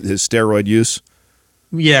far as his steroid use?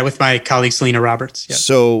 Yeah, with my colleague Selena Roberts. Yeah.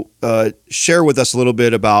 So share with us a little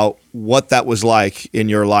bit about what that was like in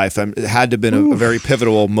your life. It had to have been a very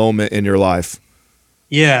pivotal moment in your life.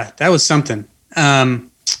 Yeah, that was something. Gosh,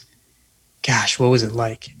 what was it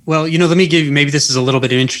like? Well, let me give you, maybe this is a little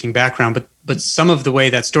bit of interesting background, but some of the way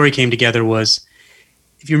that story came together was,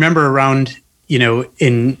 if you remember around,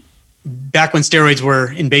 back when steroids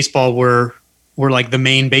were in baseball were like the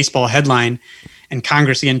main baseball headline, and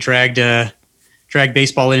Congress again dragged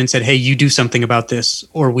baseball in and said, hey, you do something about this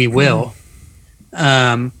or we will.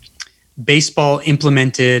 Baseball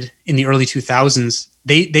implemented in the early 2000s,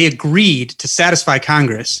 they agreed to satisfy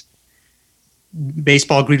Congress.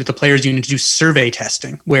 Baseball agreed with the players union to do survey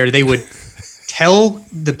testing, where they would tell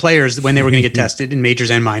the players when they were going to get tested in majors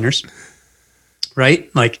and minors, right?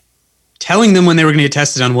 Like telling them when they were going to get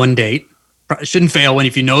tested on one date. Shouldn't fail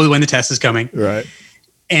if you know when the test is coming. Right.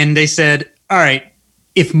 And they said, all right,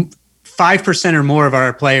 if 5% or more of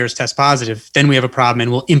our players test positive, then we have a problem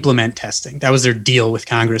and we'll implement testing. That was their deal with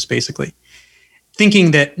Congress, basically.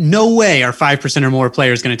 Thinking that no way are 5% or more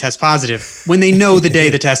players going to test positive when they know the day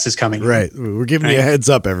the test is coming. Right. We're giving you a heads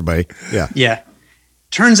up, everybody. Yeah. Yeah.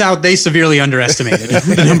 Turns out they severely underestimated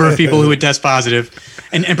the number of people who would test positive,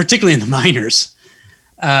 and particularly in the minors.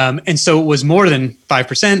 And so it was more than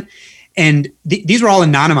 5%. And these were all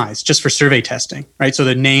anonymized just for survey testing, right? So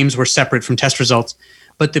the names were separate from test results.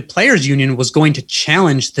 But the players union was going to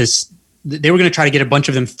challenge this. They were going to try to get a bunch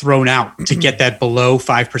of them thrown out to get that below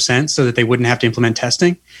 5% so that they wouldn't have to implement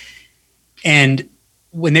testing. And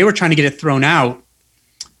when they were trying to get it thrown out,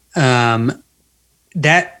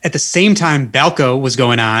 that at the same time, Balco was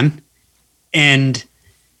going on, and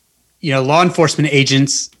law enforcement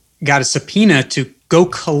agents got a subpoena to go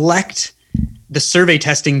collect the survey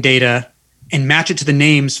testing data and match it to the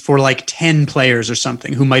names for like 10 players or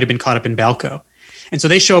something who might have been caught up in Balco. And so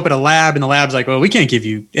they show up at a lab, and the lab's like, well, we can't give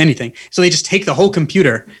you anything. So they just take the whole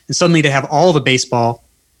computer, and suddenly they have all the baseball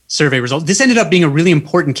survey results. This ended up being a really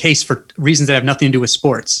important case for reasons that have nothing to do with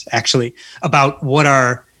sports, actually, about what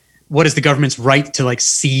is the government's right to like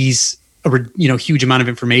seize a huge amount of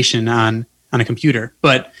information on a computer.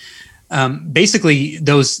 But basically,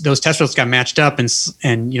 those test results got matched up,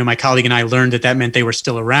 and my colleague and I learned that meant they were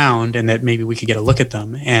still around, and that maybe we could get a look at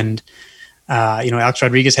them. And Alex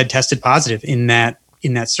Rodriguez had tested positive in that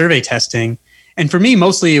survey testing. And for me,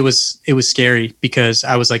 mostly it was scary, because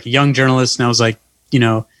I was like a young journalist, and I was like,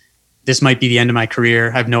 this might be the end of my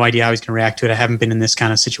career. I have no idea how he's going to react to it. I haven't been in this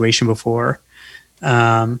kind of situation before.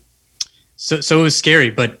 So it was scary,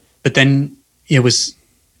 but then it was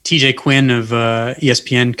TJ Quinn of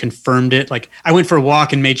ESPN confirmed it. Like, I went for a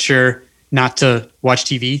walk and made sure not to watch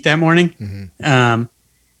TV that morning. Mm-hmm.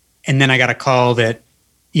 And then I got a call that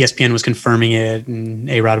ESPN was confirming it, and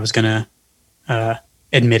A-Rod was going to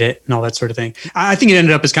admit it and all that sort of thing. I think it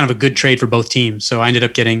ended up as kind of a good trade for both teams. So I ended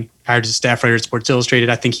up getting hired as a staff writer at Sports Illustrated.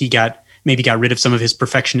 I think he got rid of some of his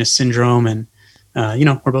perfectionist syndrome, and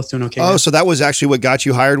we're both doing okay. Oh, now. So that was actually what got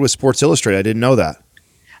you hired with Sports Illustrated. I didn't know that.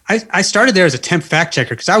 I started there as a temp fact checker,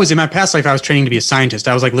 because I was in my past life, I was training to be a scientist.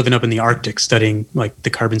 I was like living up in the Arctic studying like the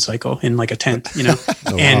carbon cycle in like a tent,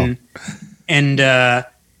 Oh, and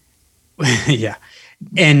yeah.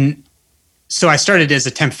 And so I started as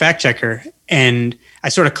a temp fact checker, and I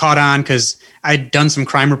sort of caught on because I'd done some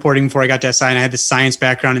crime reporting before I got to SI, and I had this science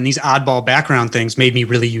background, and these oddball background things made me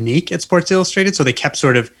really unique at Sports Illustrated. So they kept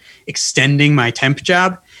sort of extending my temp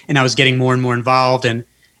job, and I was getting more and more involved. And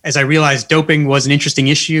as I realized doping was an interesting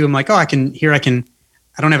issue, I'm like, I don't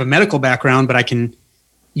have a medical background, but I can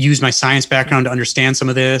use my science background to understand some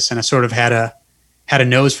of this. And I sort of had a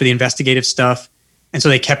nose for the investigative stuff. And so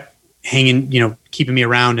they kept keeping me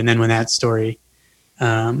around. And then when that story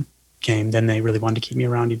came, then they really wanted to keep me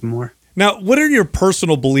around even more. Now, what are your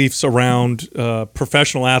personal beliefs around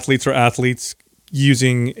professional athletes or athletes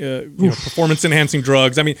using performance-enhancing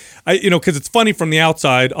drugs? I mean, because it's funny from the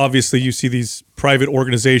outside. Obviously, you see these private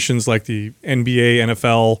organizations like the NBA,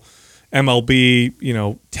 NFL,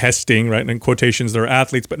 MLB, testing, right? And in quotations, they're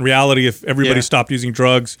athletes. But in reality, if everybody stopped using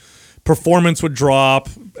drugs, performance would drop,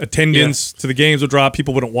 attendance to the games would drop,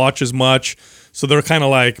 people wouldn't watch as much. So they're kind of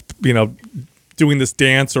like, doing this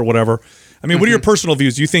dance or whatever. I mean, what are your personal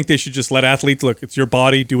views? Do you think they should just let athletes, look, it's your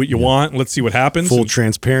body, do what you want, and let's see what happens? Full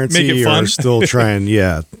transparency, make it fun? Or still try and,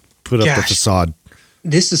 put up the facade?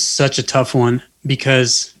 This is such a tough one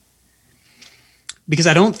because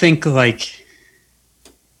I don't think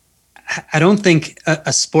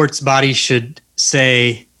a sports body should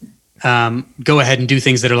say, go ahead and do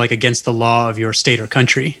things that are like against the law of your state or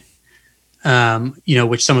country.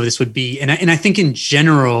 Which some of this would be. And I think in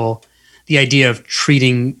general, the idea of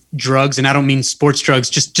treating drugs, and I don't mean sports drugs,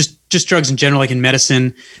 just drugs in general, like in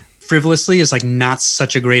medicine, frivolously is like not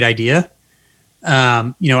such a great idea.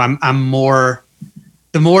 I'm more,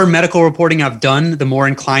 the more medical reporting I've done, the more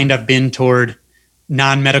inclined I've been toward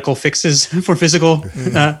non-medical fixes for physical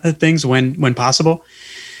things when possible.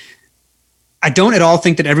 I don't at all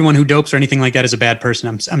think that everyone who dopes or anything like that is a bad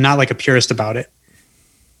person. I'm not like a purist about it.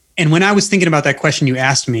 And when I was thinking about that question you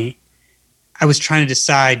asked me, I was trying to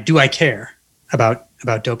decide, do I care about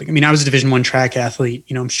doping? I mean, I was a Division I track athlete.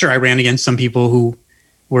 I'm sure I ran against some people who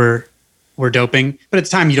were doping, but at the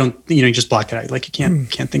time you just block it out. Like you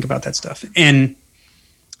can't think about that stuff. And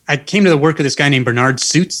I came to the work of this guy named Bernard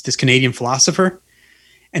Suits, this Canadian philosopher.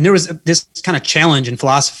 And there was this kind of challenge in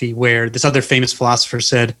philosophy where this other famous philosopher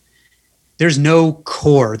said, there's no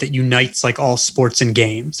core that unites like all sports and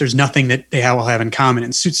games. There's nothing that they all have in common.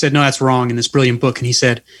 And Suits said, no, that's wrong in this brilliant book. And he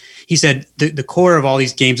said the core of all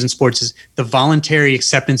these games and sports is the voluntary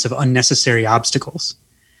acceptance of unnecessary obstacles.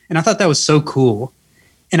 And I thought that was so cool.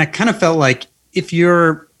 And I kind of felt like if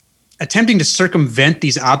you're attempting to circumvent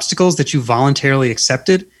these obstacles that you voluntarily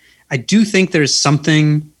accepted, I do think there's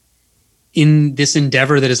something in this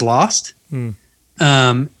endeavor that is lost.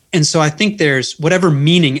 And so I think there's whatever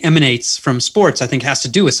meaning emanates from sports, I think has to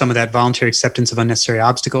do with some of that voluntary acceptance of unnecessary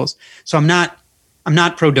obstacles. So I'm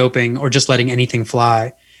not pro doping or just letting anything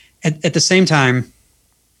fly. At the same time,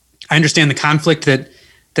 I understand the conflict that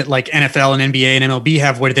like NFL and NBA and MLB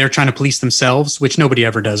have where they're trying to police themselves, which nobody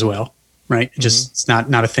ever does well, right? It's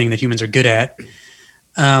not a thing that humans are good at.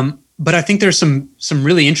 But I think there's some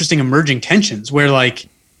really interesting emerging tensions where like,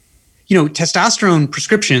 testosterone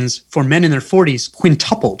prescriptions for men in their 40s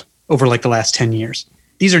quintupled over like the last 10 years.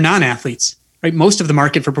 These are non-athletes, right? Most of the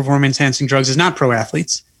market for performance-enhancing drugs is not pro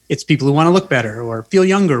athletes. It's people who want to look better or feel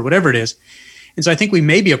younger, or whatever it is. And so I think we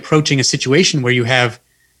may be approaching a situation where you have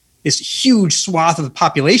this huge swath of the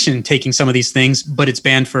population taking some of these things, but it's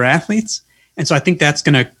banned for athletes. And so I think that's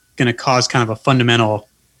going to cause kind of a fundamental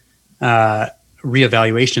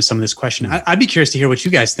reevaluation of some of this question. I'd be curious to hear what you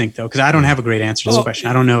guys think, though, because I don't have a great answer to this question.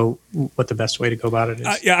 I don't know what the best way to go about it is.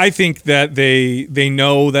 I think that they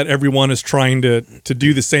know that everyone is trying to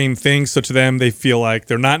do the same thing. So to them, they feel like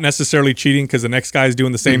they're not necessarily cheating because the next guy is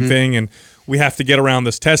doing the same thing, and we have to get around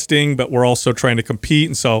this testing, but we're also trying to compete.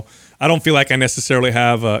 And so I don't feel like I necessarily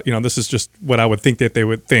have this is just what I would think that they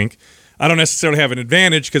would think. I don't necessarily have an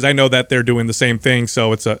advantage because I know that they're doing the same thing.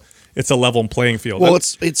 So it's a level playing field. Well,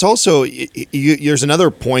 it's also there's another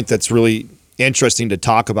point that's really interesting to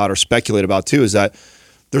talk about or speculate about too, is that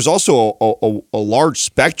there's also a large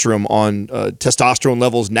spectrum on testosterone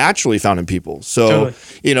levels naturally found in people. So,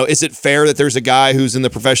 is it fair that there's a guy who's in the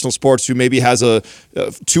professional sports who maybe has a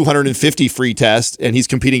 250 free test and he's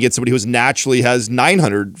competing against somebody who naturally has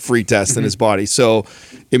 900 free tests in his body? So,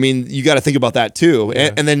 I mean, you got to think about that too.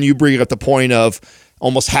 Yeah. And then you bring up the point of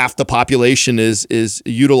almost half the population is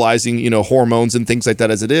utilizing, hormones and things like that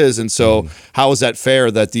as it is. And so how is that fair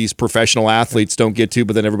that these professional athletes don't get to,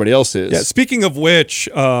 but then everybody else is? Yeah. Speaking of which,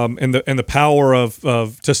 and the power of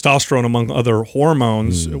testosterone among other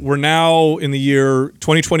hormones, we're now in the year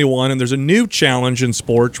 2021, and there's a new challenge in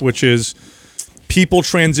sports, which is people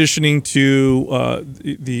transitioning to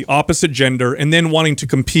the opposite gender and then wanting to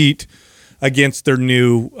compete against their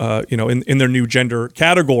new, in their new gender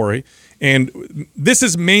category. And this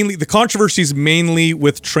is the controversy is mainly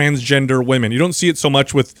with transgender women. You don't see it so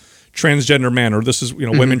much with transgender men, or this is,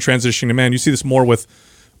 women transitioning to men. You see this more with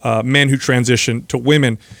men who transition to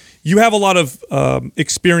women. You have a lot of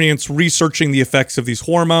experience researching the effects of these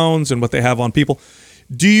hormones and what they have on people.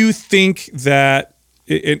 Do you think that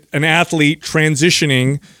an athlete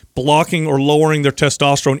transitioning, blocking or lowering their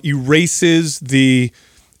testosterone erases the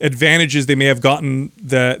advantages they may have gotten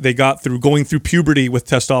that they got through going through puberty with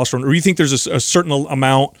testosterone, or do you think there's a certain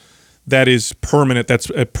amount that is permanent, that's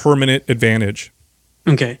a permanent advantage?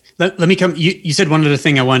 Okay, let me come. You said one other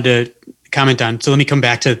thing I wanted to comment on, so let me come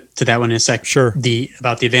back to that one in a sec. Sure.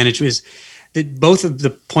 About the advantage is that two of the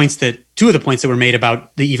points that were made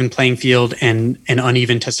about the even playing field and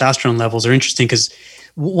uneven testosterone levels are interesting, because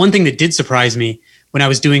one thing that did surprise me when I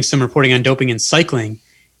was doing some reporting on doping in cycling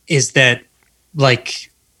is that, like,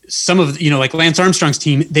 some of like Lance Armstrong's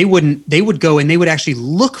team, they would go and they would actually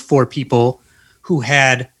look for people who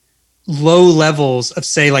had low levels of,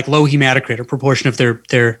 say, like low hematocrit, or proportion of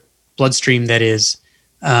their bloodstream that is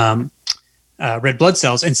red blood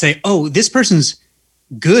cells, and say, oh, this person's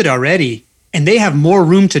good already, and they have more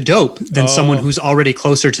room to dope than someone who's already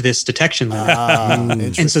closer to this detection level.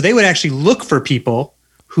 And so they would actually look for people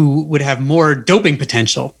who would have more doping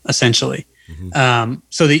potential, essentially.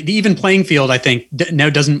 So the even playing field, I think, now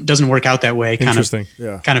doesn't work out that way. Kind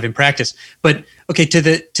of in practice. But okay, to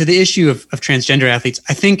the issue of transgender athletes,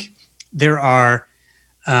 I think there are,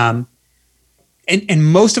 and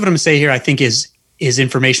most of what I'm going to say here, I think is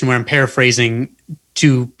information where I'm paraphrasing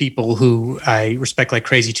two people who I respect like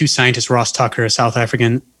crazy, two scientists, Ross Tucker, a South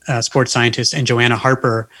African sports scientist, and Joanna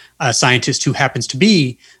Harper, a scientist who happens to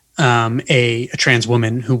be a trans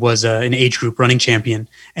woman who was an age group running champion.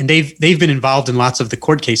 And they've been involved in lots of the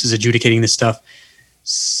court cases adjudicating this stuff.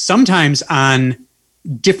 Sometimes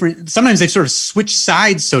they've sort of switched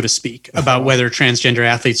sides, so to speak, about whether transgender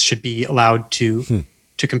athletes should be allowed to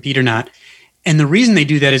compete or not. And the reason they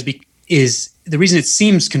do that is the reason it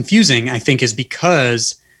seems confusing, I think, is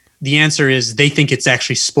because the answer is they think it's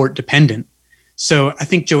actually sport dependent. So I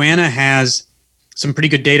think Joanna has some pretty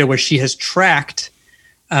good data where she has tracked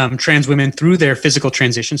trans women through their physical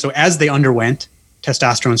transition. So as they underwent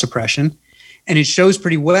testosterone suppression, and it shows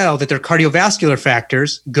pretty well that their cardiovascular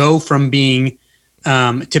factors go from being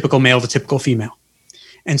typical male to typical female.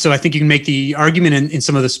 And so I think you can make the argument in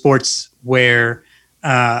some of the sports where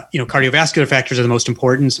cardiovascular factors are the most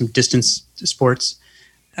important, some distance sports,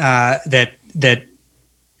 that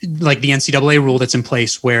like the NCAA rule that's in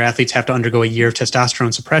place where athletes have to undergo a year of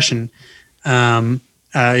testosterone suppression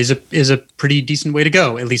is a pretty decent way to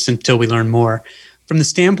go, at least until we learn more. From the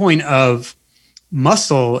standpoint of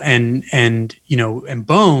muscle and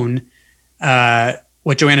bone,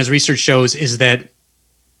 what Joanna's research shows is that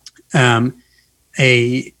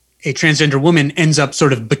a transgender woman ends up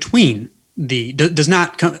sort of between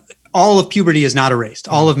all of puberty is not erased.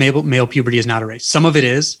 All of male puberty is not erased. Some of it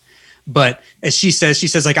is, but as she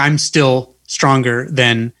says like, I'm still stronger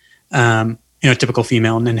than a typical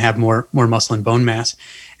female and then have more muscle and bone mass.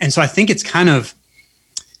 And so I think it's kind of,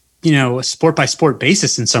 a sport by sport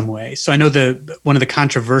basis in some way. So I know one of the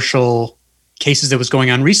controversial cases that was going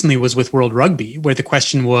on recently was with World Rugby, where the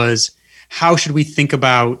question was, how should we think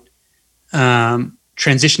about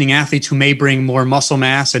transitioning athletes who may bring more muscle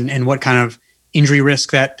mass and what kind of injury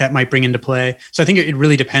risk that might bring into play. So I think it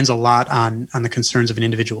really depends a lot on the concerns of an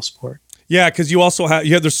individual sport. Yeah, because you also have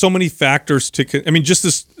there's so many factors to. I mean, just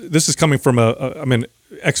this is coming from I'm an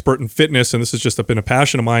expert in fitness, and this has just been a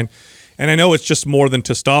passion of mine. And I know it's just more than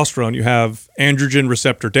testosterone. You have androgen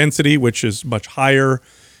receptor density, which is much higher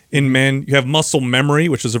in men. You have muscle memory,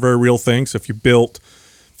 which is a very real thing. So if you built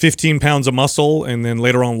 15 pounds of muscle and then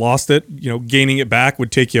later on lost it, gaining it back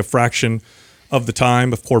would take you a fraction of the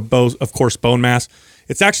time. Of course, bone mass.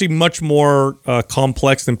 It's actually much more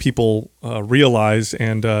complex than people realize,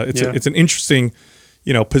 and it's an interesting,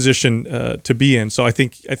 position to be in. So I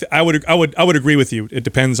think I would agree with you. It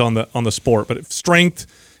depends on the sport, but if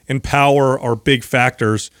strength and power are big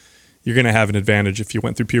factors, you're going to have an advantage if you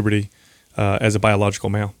went through puberty as a biological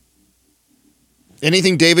male.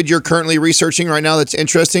 Anything, David, you're currently researching right now that's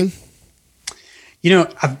interesting? I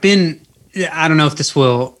don't know if this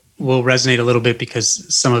will resonate a little bit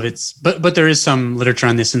because some of it's, but there is some literature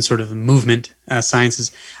on this in sort of the movement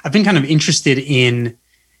sciences. I've been kind of interested in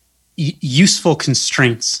useful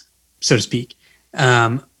constraints, so to speak,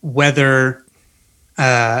 whether,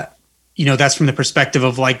 that's from the perspective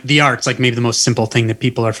of like the arts, like maybe the most simple thing that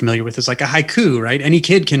people are familiar with is like a haiku, right? Any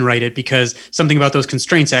kid can write it because something about those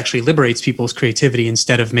constraints actually liberates people's creativity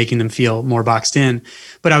instead of making them feel more boxed in.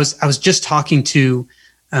 But I was just talking to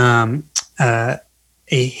a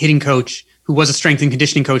hitting coach who was a strength and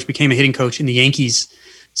conditioning coach, became a hitting coach in the Yankees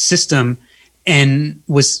system, and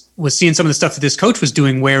was seeing some of the stuff that this coach was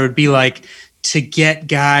doing where it would be like to get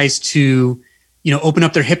guys to, open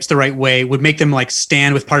up their hips the right way would make them like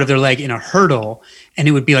stand with part of their leg in a hurdle. And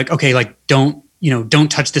it would be like, okay, like don't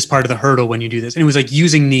touch this part of the hurdle when you do this. And it was like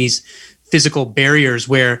using these physical barriers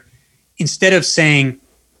where instead of saying,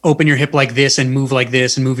 open your hip like this and move like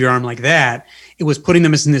this and move your arm like that, it was putting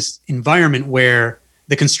them in this environment where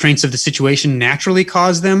the constraints of the situation naturally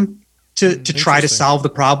cause them to try to solve the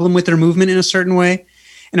problem with their movement in a certain way.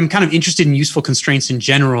 And I'm kind of interested in useful constraints in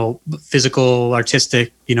general, physical,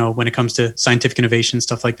 artistic, when it comes to scientific innovation,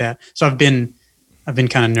 stuff like that. So I've been kind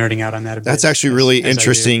of nerding out on that a bit. That's actually really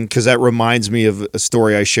interesting because that reminds me of a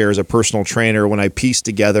story I share as a personal trainer when I pieced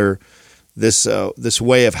together this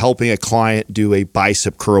way of helping a client do a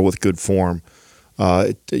bicep curl with good form.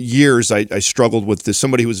 Years I struggled with this.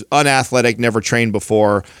 Somebody who was unathletic, never trained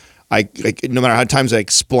before. No matter how many times I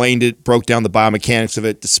explained it, broke down the biomechanics of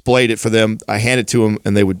it, displayed it for them, I hand it to them,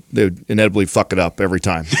 and they would inevitably fuck it up every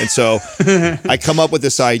time. And so I come up with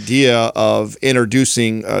this idea of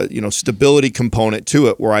introducing stability component to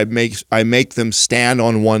it, where I make them stand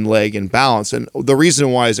on one leg and balance. And the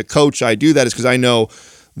reason why, as a coach, I do that is because I know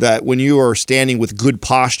that when you are standing with good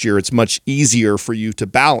posture, it's much easier for you to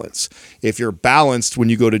balance. If you're balanced when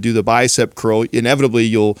you go to do the bicep curl, inevitably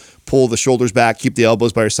you'll pull the shoulders back, keep the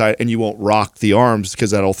elbows by your side, and you won't rock the arms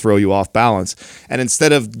because that'll throw you off balance. And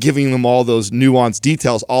instead of giving them all those nuanced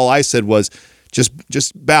details, all I said was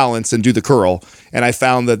just balance and do the curl. And I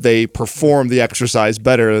found that they perform the exercise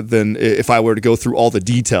better than if I were to go through all the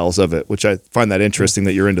details of it, which I find that interesting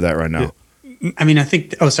that you're into that right now. Yeah. I mean, I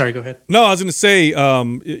think. Oh, sorry. Go ahead. No, I was going to say,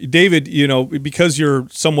 David. Because you're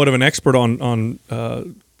somewhat of an expert on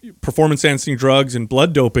performance-enhancing drugs and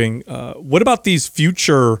blood doping. What about these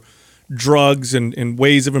future drugs and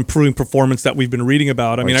ways of improving performance that we've been reading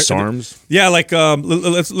about? I mean, SARMs.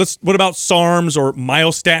 Let's. What about SARMs or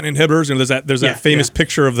myostatin inhibitors? And there's that famous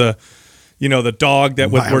picture of the dog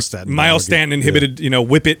that with myostatin inhibited,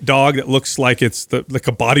 whippet dog that looks like it's like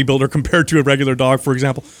a bodybuilder compared to a regular dog, for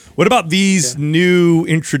example. What about these new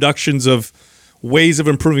introductions of ways of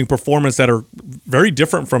improving performance that are very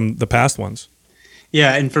different from the past ones?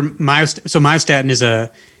 Yeah, and for myostatin is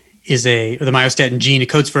the myostatin gene. It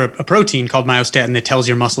codes for a protein called myostatin that tells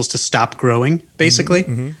your muscles to stop growing, basically.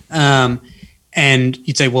 Mm-hmm. And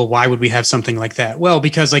you'd say, well, why would we have something like that? Well,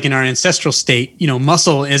 because like in our ancestral state,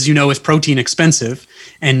 muscle, as you know, is protein expensive.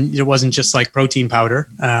 And it wasn't just like protein powder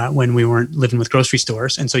when we weren't living with grocery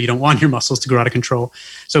stores. And so you don't want your muscles to grow out of control.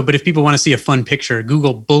 But if people want to see a fun picture,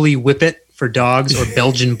 Google bully whippet for dogs or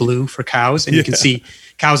Belgian blue for cows. And you can see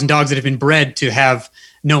cows and dogs that have been bred to have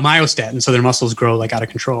no myostatin. So their muscles grow like out of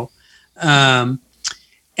control.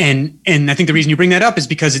 And I think the reason you bring that up is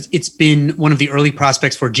because it's been one of the early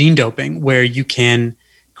prospects for gene doping, where you can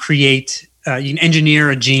create, you can engineer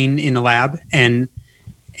a gene in the lab and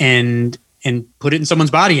put it in someone's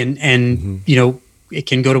body, and it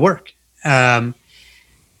can go to work. And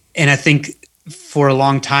I think for a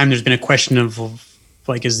long time there's been a question of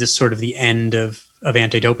like, is this sort of the end of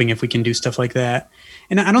anti-doping if we can do stuff like that?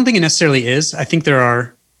 And I don't think it necessarily is. I think there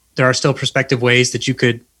are still prospective ways that you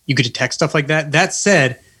could detect stuff like that. That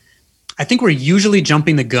said, I think we're usually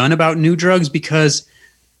jumping the gun about new drugs because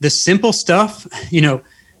the simple stuff,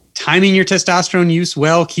 timing your testosterone use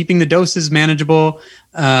well, keeping the doses manageable,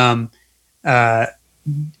 doping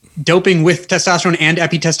with testosterone and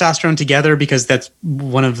epitestosterone together, because that's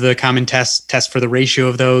one of the common tests for the ratio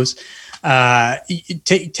of those.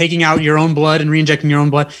 Taking out your own blood and reinjecting your own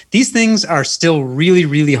blood. These things are still really,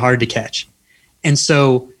 really hard to catch. And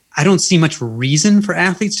so I don't see much reason for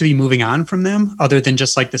athletes to be moving on from them other than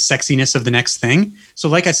just like the sexiness of the next thing. So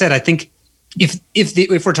like I said, I think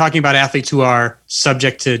if we're talking about athletes who are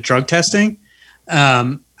subject to drug testing,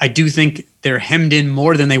 I do think they're hemmed in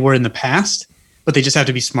more than they were in the past, but they just have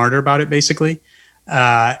to be smarter about it, basically.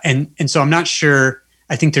 And so I'm not sure.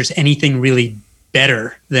 I think there's anything really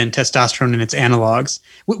better than testosterone and its analogs,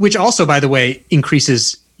 which also, by the way,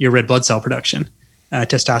 increases your red blood cell production.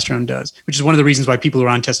 Testosterone does, which is one of the reasons why people who are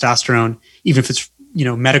on testosterone, even if it's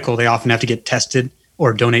medical, they often have to get tested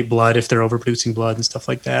or donate blood if they're overproducing blood and stuff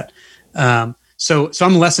like that. So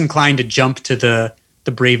I'm less inclined to jump to the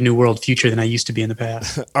brave new world future than I used to be in the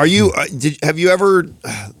past. Are you? Have you ever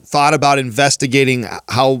thought about investigating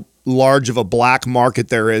how large of a black market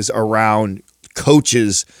there is around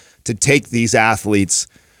coaches to take these athletes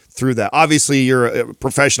through that? Obviously, you're a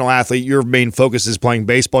professional athlete. Your main focus is playing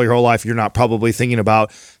baseball your whole life. You're not probably thinking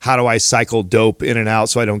about how do I cycle dope in and out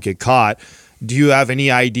so I don't get caught. Do you have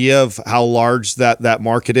any idea of how large that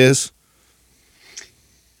market is?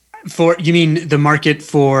 You mean the market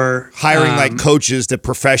for hiring like coaches to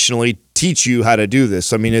professionally teach you how to do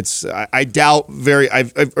this? I mean, I doubt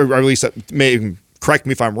or at least correct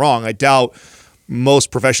me if I'm wrong. I doubt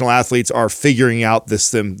most professional athletes are figuring out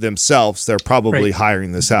this themselves. They're probably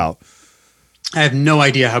hiring this out. I have no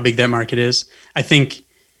idea how big that market is. I think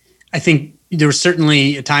there was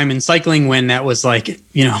certainly a time in cycling when that was like,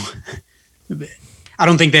 I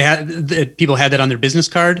don't think people had that on their business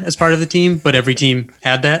card as part of the team, but every team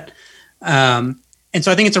had that. And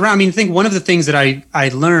so I think it's around. I mean, I think one of the things that I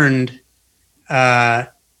learned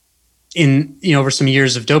over some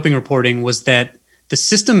years of doping reporting was that the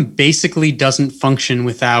system basically doesn't function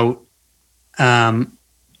without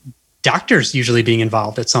doctors usually being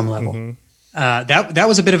involved at some level. Mm-hmm. That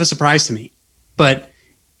was a bit of a surprise to me. But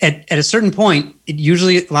at a certain point, it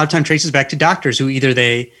usually a lot of time traces back to doctors who either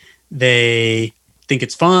they think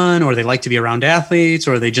it's fun, or they like to be around athletes,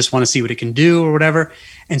 or they just want to see what it can do or whatever.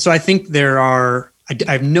 And so I think I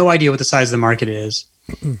have no idea what the size of the market is,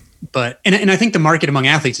 but I think the market among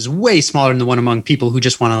athletes is way smaller than the one among people who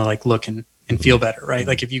just want to like look and feel better, right?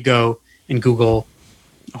 Like if you go and Google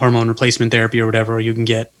hormone replacement therapy or whatever, you can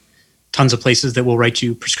get tons of places that will write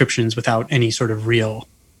you prescriptions without any sort of real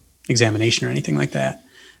examination or anything like that.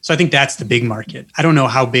 So I think that's the big market. I don't know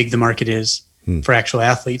how big the market is for actual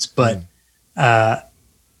athletes, but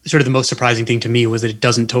sort of the most surprising thing to me was that it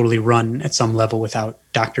doesn't totally run at some level without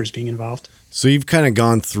doctors being involved. So you've kind of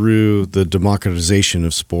gone through the democratization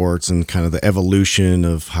of sports and kind of the evolution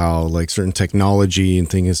of how like certain technology and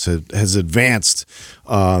things has advanced.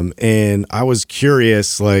 And I was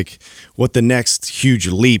curious, like, what the next huge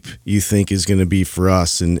leap you think is going to be for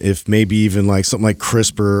us, and if maybe even like something like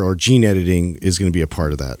CRISPR or gene editing is going to be a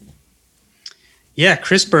part of that. Yeah,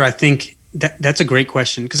 CRISPR, I think that's a great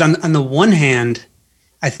question, because on the one hand,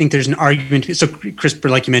 I think there's an argument. So CRISPR,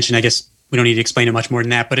 like you mentioned, I guess we don't need to explain it much more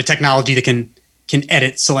than that, but a technology that can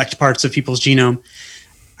edit select parts of people's genome.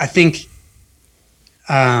 I think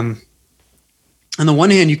on the one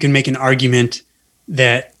hand, you can make an argument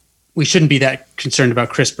that we shouldn't be that concerned about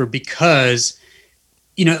CRISPR because,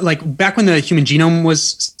 you know, like back when the human genome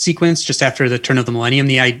was sequenced just after the turn of the millennium,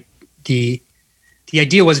 the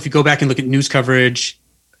idea was, if you go back and look at news coverage,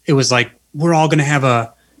 it was like, we're all going to have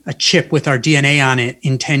a chip with our DNA on it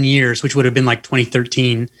in 10 years, which would have been like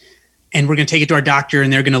 2013. And we're going to take it to our doctor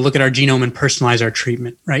and they're going to look at our genome and personalize our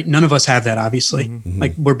treatment, right? None of us have that, obviously. Mm-hmm.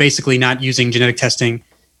 Like, we're basically not using genetic testing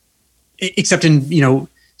except in, you know,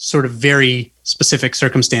 sort of very specific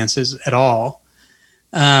circumstances at all.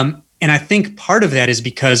 And I think part of that is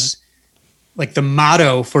because, like, the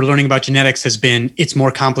motto for learning about genetics has been, it's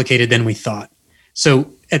more complicated than we thought.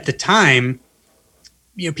 So at the time,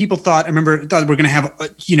 you know, people thought we're going to have,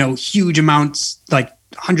 huge amounts, like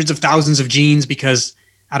hundreds of thousands of genes because,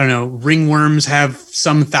 I don't know, ringworms have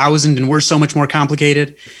some thousand and we're so much more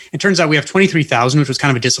complicated. It turns out we have 23,000, which was kind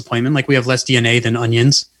of a disappointment. Like, we have less DNA than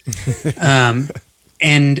onions.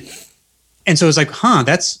 And so it's like,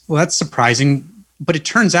 that's surprising. But it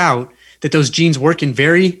turns out that those genes work in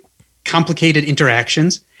very complicated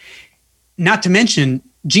interactions. Not to mention,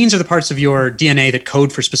 genes are the parts of your DNA that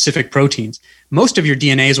code for specific proteins. Most of your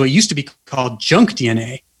DNA is what used to be called junk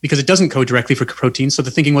DNA because it doesn't code directly for proteins. So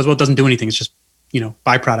the thinking was, well, it doesn't do anything. It's just,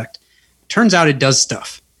 byproduct. Turns out it does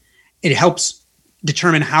stuff. It helps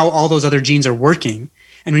determine how all those other genes are working.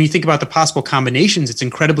 And when you think about the possible combinations, it's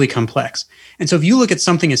incredibly complex. And so if you look at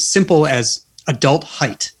something as simple as adult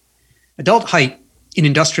height in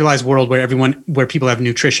industrialized world where people have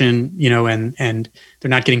nutrition, and they're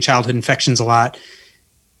not getting childhood infections a lot.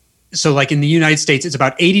 So like in the United States, it's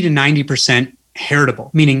about 80 to 90%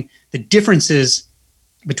 heritable, meaning the differences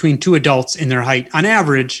between two adults in their height, on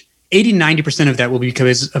average, 80 to 90% of that will be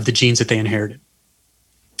because of the genes that they inherited.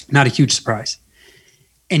 Not a huge surprise.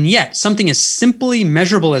 And yet, something as simply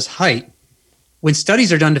measurable as height, when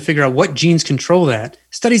studies are done to figure out what genes control that,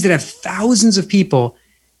 studies that have thousands of people,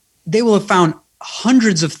 they will have found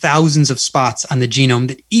hundreds of thousands of spots on the genome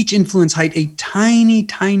that each influence height a tiny,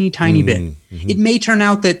 tiny, tiny bit. Mm-hmm. It may turn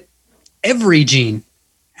out that every gene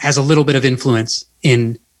has a little bit of influence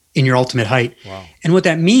in your ultimate height. Wow. And what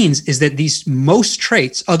that means is that these most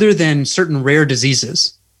traits, other than certain rare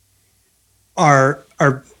diseases, are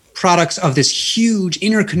products of this huge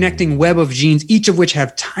interconnecting web of genes, each of which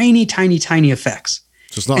have tiny, tiny, tiny effects.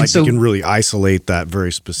 So it's not you can really isolate that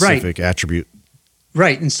very specific attribute.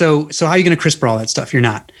 Right. And so how are you going to CRISPR all that stuff? You're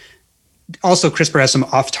not. Also, CRISPR has some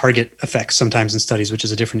off-target effects sometimes in studies, which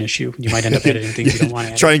is a different issue. You might end up editing things you don't want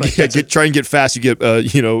to edit. Try and get fast. You get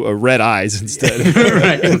red eyes instead,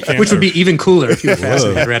 right? Which would be even cooler if you were fast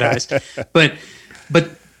and had red eyes. But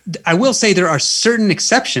I will say there are certain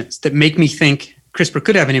exceptions that make me think CRISPR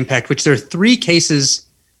could have an impact. Which there are 3 cases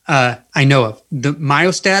I know of. The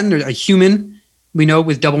myostatin, a human we know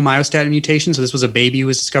with double myostatin mutation. So this was a baby who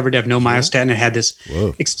was discovered to have no myostatin and had this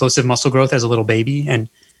explosive muscle growth as a little baby, and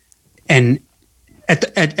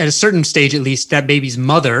at a certain stage, at least, that baby's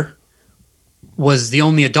mother was the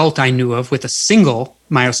only adult I knew of with a single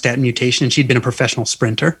myostatin mutation, and she'd been a professional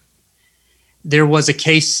sprinter. There was a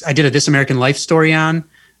case I did a This American Life story on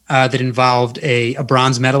that involved a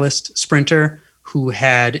bronze medalist sprinter who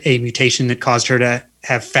had a mutation that caused her to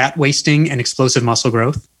have fat wasting and explosive muscle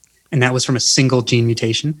growth, and that was from a single gene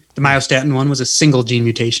mutation. The myostatin one was a single gene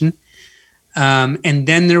mutation. And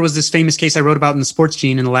then there was this famous case I wrote about in the Sports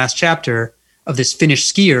Gene in the last chapter of this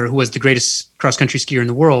Finnish skier who was the greatest cross-country skier in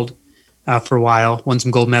the world for a while, won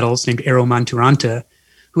some gold medals, named Eero Mäntyranta,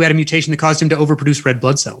 who had a mutation that caused him to overproduce red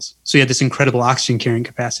blood cells. So he had this incredible oxygen carrying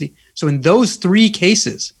capacity. So in those 3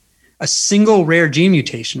 cases, a single rare gene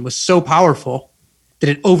mutation was so powerful that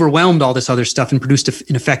it overwhelmed all this other stuff and produced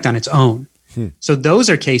an effect on its own. So those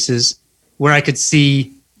are cases where I could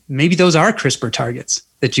see maybe those are CRISPR targets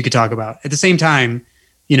that you could talk about. At the same time,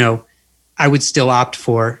 I would still opt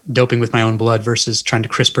for doping with my own blood versus trying to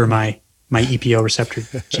CRISPR my my EPO receptor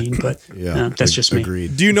gene, but that's just me.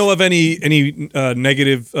 Agreed. Do you know of any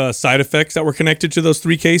negative side effects that were connected to those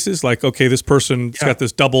 3 cases? Like, okay, this person's got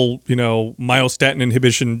this double, myostatin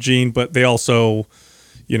inhibition gene, but they also,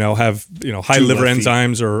 have, high liver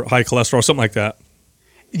enzymes or high cholesterol, something like that.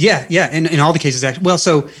 Yeah. And in all the cases, actually. Well,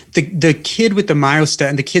 so the kid with the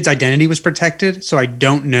myostatin, the kid's identity was protected, so I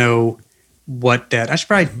don't know what that. I should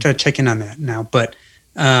probably try to check in on that now, but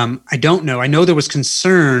I don't know. I know there was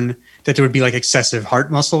concern that there would be like excessive heart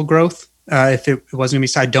muscle growth if it wasn't going to be.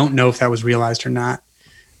 So I don't know if that was realized or not.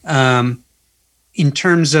 In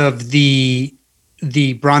terms of the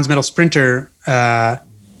bronze medal sprinter,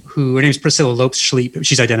 who her name is Priscilla Lopes-Schleep,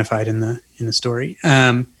 she's identified in the story,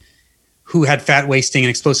 who had fat wasting and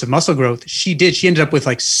explosive muscle growth. She ended up with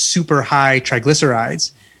like super high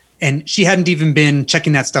triglycerides, and she hadn't even been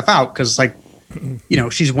checking that stuff out because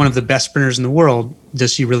she's one of the best sprinters in the world.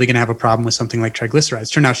 Is she really going to have a problem with something like triglycerides?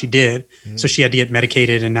 Turned out she did. Mm-hmm. So she had to get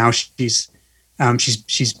medicated, and now she's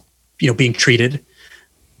being treated.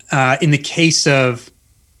 In the case of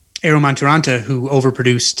Eero Manturanta, who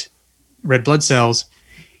overproduced red blood cells,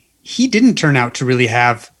 he didn't turn out to really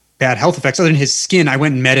have bad health effects other than his skin. I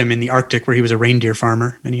went and met him in the Arctic where he was a reindeer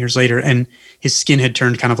farmer many years later, and his skin had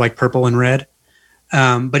turned kind of like purple and red.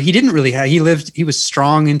 But he didn't really he was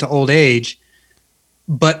strong into old age.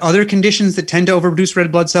 But other conditions that tend to overproduce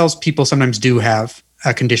red blood cells, people sometimes do have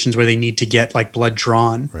conditions where they need to get like blood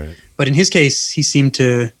drawn. Right. But in his case, he seemed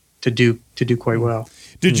to do quite well.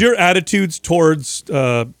 Did your attitudes towards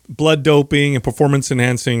blood doping and performance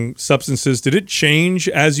enhancing substances, did it change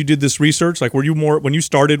as you did this research? Like, were you more, when you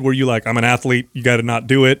started, were you like, I'm an athlete, you got to not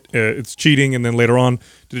do it, it's cheating, and then later on,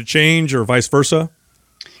 did it change or vice versa?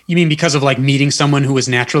 You mean because of like meeting someone who was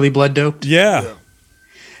naturally blood doped? Yeah.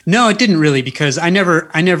 No, it didn't really, because I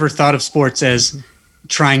never thought of sports as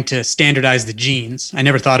trying to standardize the genes. I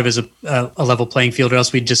never thought of it as a level playing field, or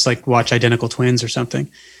else we'd just like watch Identical Twins or something.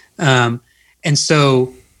 And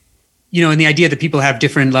so, and the idea that people have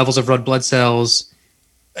different levels of red blood cells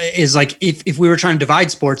is like, if we were trying to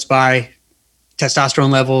divide sports by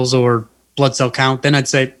testosterone levels or blood cell count, then I'd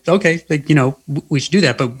say, okay, we should do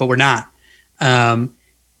that, but we're not. And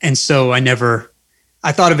so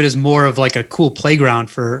I thought of it as more of like a cool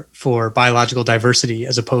playground for biological diversity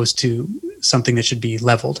as opposed to something that should be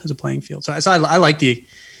leveled as a playing field. So I like the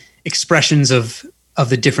expressions of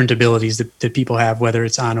the different abilities that people have, whether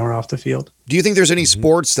it's on or off the field. Do you think there's any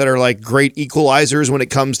sports that are like great equalizers when it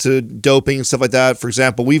comes to doping and stuff like that? For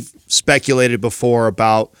example, we've speculated before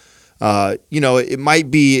about, it might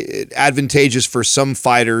be advantageous for some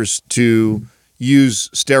fighters to use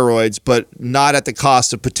steroids, but not at the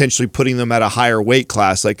cost of potentially putting them at a higher weight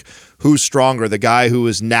class. Like, who's stronger, the guy who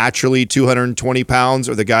was naturally 220 pounds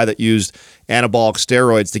or the guy that used anabolic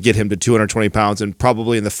steroids to get him to 220 pounds? And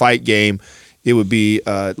probably in the fight game, it would be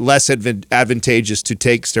less advantageous to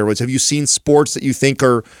take steroids. Have you seen sports that you think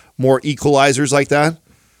are more equalizers like that?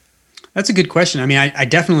 That's a good question. I mean, I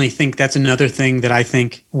definitely think that's another thing that I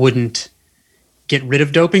think wouldn't get rid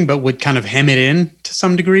of doping, but would kind of hem it in to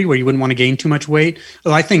some degree, where you wouldn't want to gain too much weight.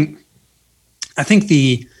 Well, I think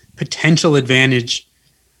the potential advantage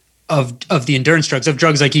of the endurance drugs, of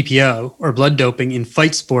drugs like EPO or blood doping in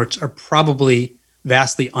fight sports, are probably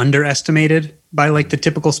vastly underestimated by like the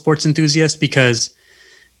typical sports enthusiast, because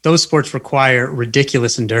those sports require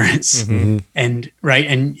ridiculous endurance. Mm-hmm. And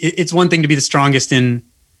it's one thing to be the strongest in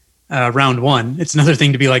round one. It's another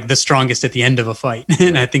thing to be like the strongest at the end of a fight.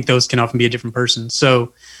 And I think those can often be a different person.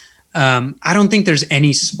 So I don't think there's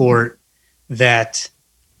any sport that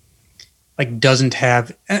like doesn't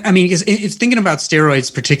have, I mean, it's thinking about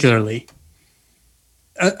steroids particularly,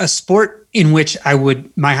 a sport in which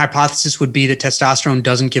my hypothesis would be that testosterone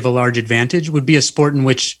doesn't give a large advantage would be a sport in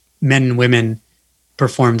which men and women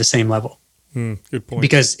perform the same level. Good point.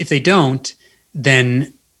 Because if they don't,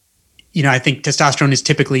 then, I think testosterone is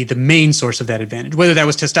typically the main source of that advantage, whether that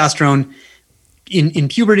was testosterone in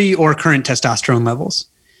puberty or current testosterone levels.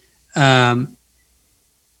 And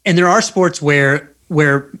there are sports where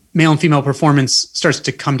male and female performance starts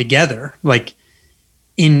to come together. Like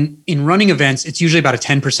in running events, it's usually about a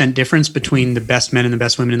 10% difference between the best men and the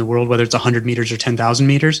best women in the world, whether it's 100 meters or 10,000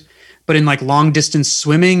 meters. But in like long distance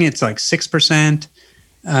swimming, it's like 6%.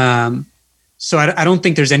 So I don't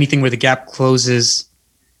think there's anything where the gap closes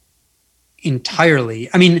entirely.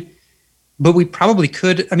 I mean, but we probably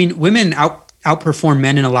could. I mean, women outperform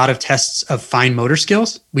men in a lot of tests of fine motor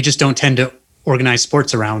skills. We just don't tend to organize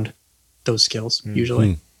sports around those skills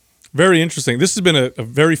usually. Very interesting. This has been a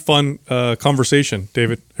very fun conversation,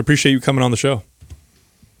 David. I appreciate you coming on the show.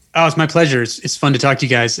 Oh, it's my pleasure. It's fun to talk to you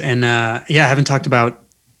guys. And I haven't talked about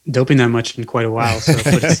doping that much in quite a while. So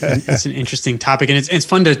but it's an interesting topic, and it's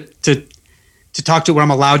fun to talk to where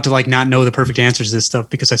I'm allowed to like not know the perfect answers to this stuff,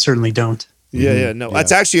 because I certainly don't. Yeah.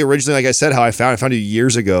 That's actually originally, like I said, how I found you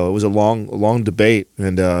years ago. It was a long debate,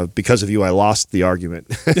 and because of you, I lost the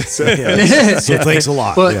argument. So thanks a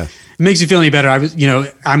lot. Well, it makes you feel any better.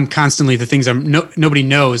 I'm constantly the things nobody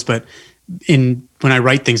knows, but when I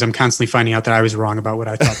write things, I'm constantly finding out that I was wrong about what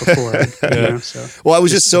I thought before. So. Well, I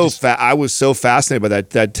was I was so fascinated by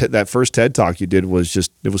that first TED Talk you did. It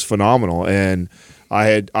was phenomenal, and I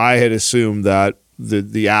had assumed that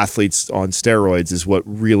the athletes on steroids is what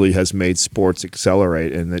really has made sports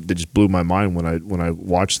accelerate, and it just blew my mind when I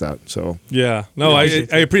watched that. So I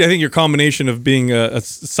think your combination of being a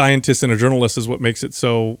scientist and a journalist is what makes it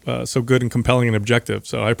so good and compelling and objective.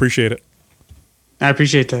 So I appreciate it. I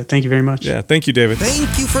appreciate that. Thank you very much. Yeah, thank you, David.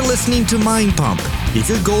 Thank you for listening to Mind Pump. If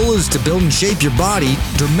your goal is to build and shape your body,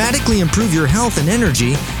 dramatically improve your health and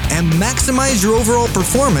energy, and maximize your overall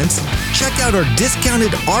performance, check out our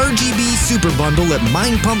discounted RGB Super Bundle at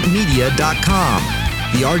mindpumpmedia.com.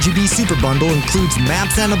 The RGB Super Bundle includes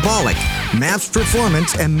MAPS Anabolic, MAPS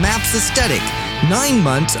Performance, and MAPS Aesthetic. 9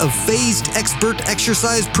 months of phased expert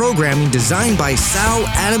exercise programming designed by Sal,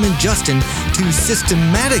 Adam, and Justin to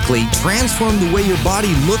systematically transform the way your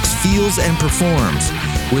body looks, feels, and performs.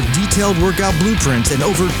 With detailed workout blueprints and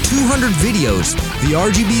over 200 videos, the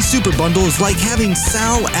RGB Super Bundle is like having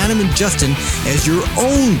Sal, Adam, and Justin as your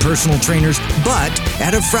own personal trainers, but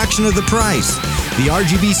at a fraction of the price. The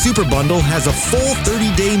RGB Super Bundle has a full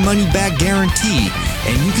 30-day money-back guarantee,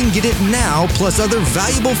 and you can get it now plus other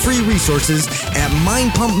valuable free resources at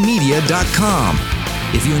mindpumpmedia.com.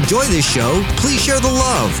 If you enjoy this show, please share the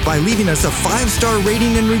love by leaving us a 5-star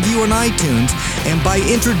rating and review on iTunes, and by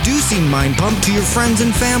introducing Mind Pump to your friends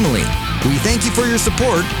and family. We thank you for your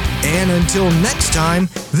support, and until next time,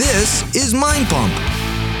 this is Mind Pump.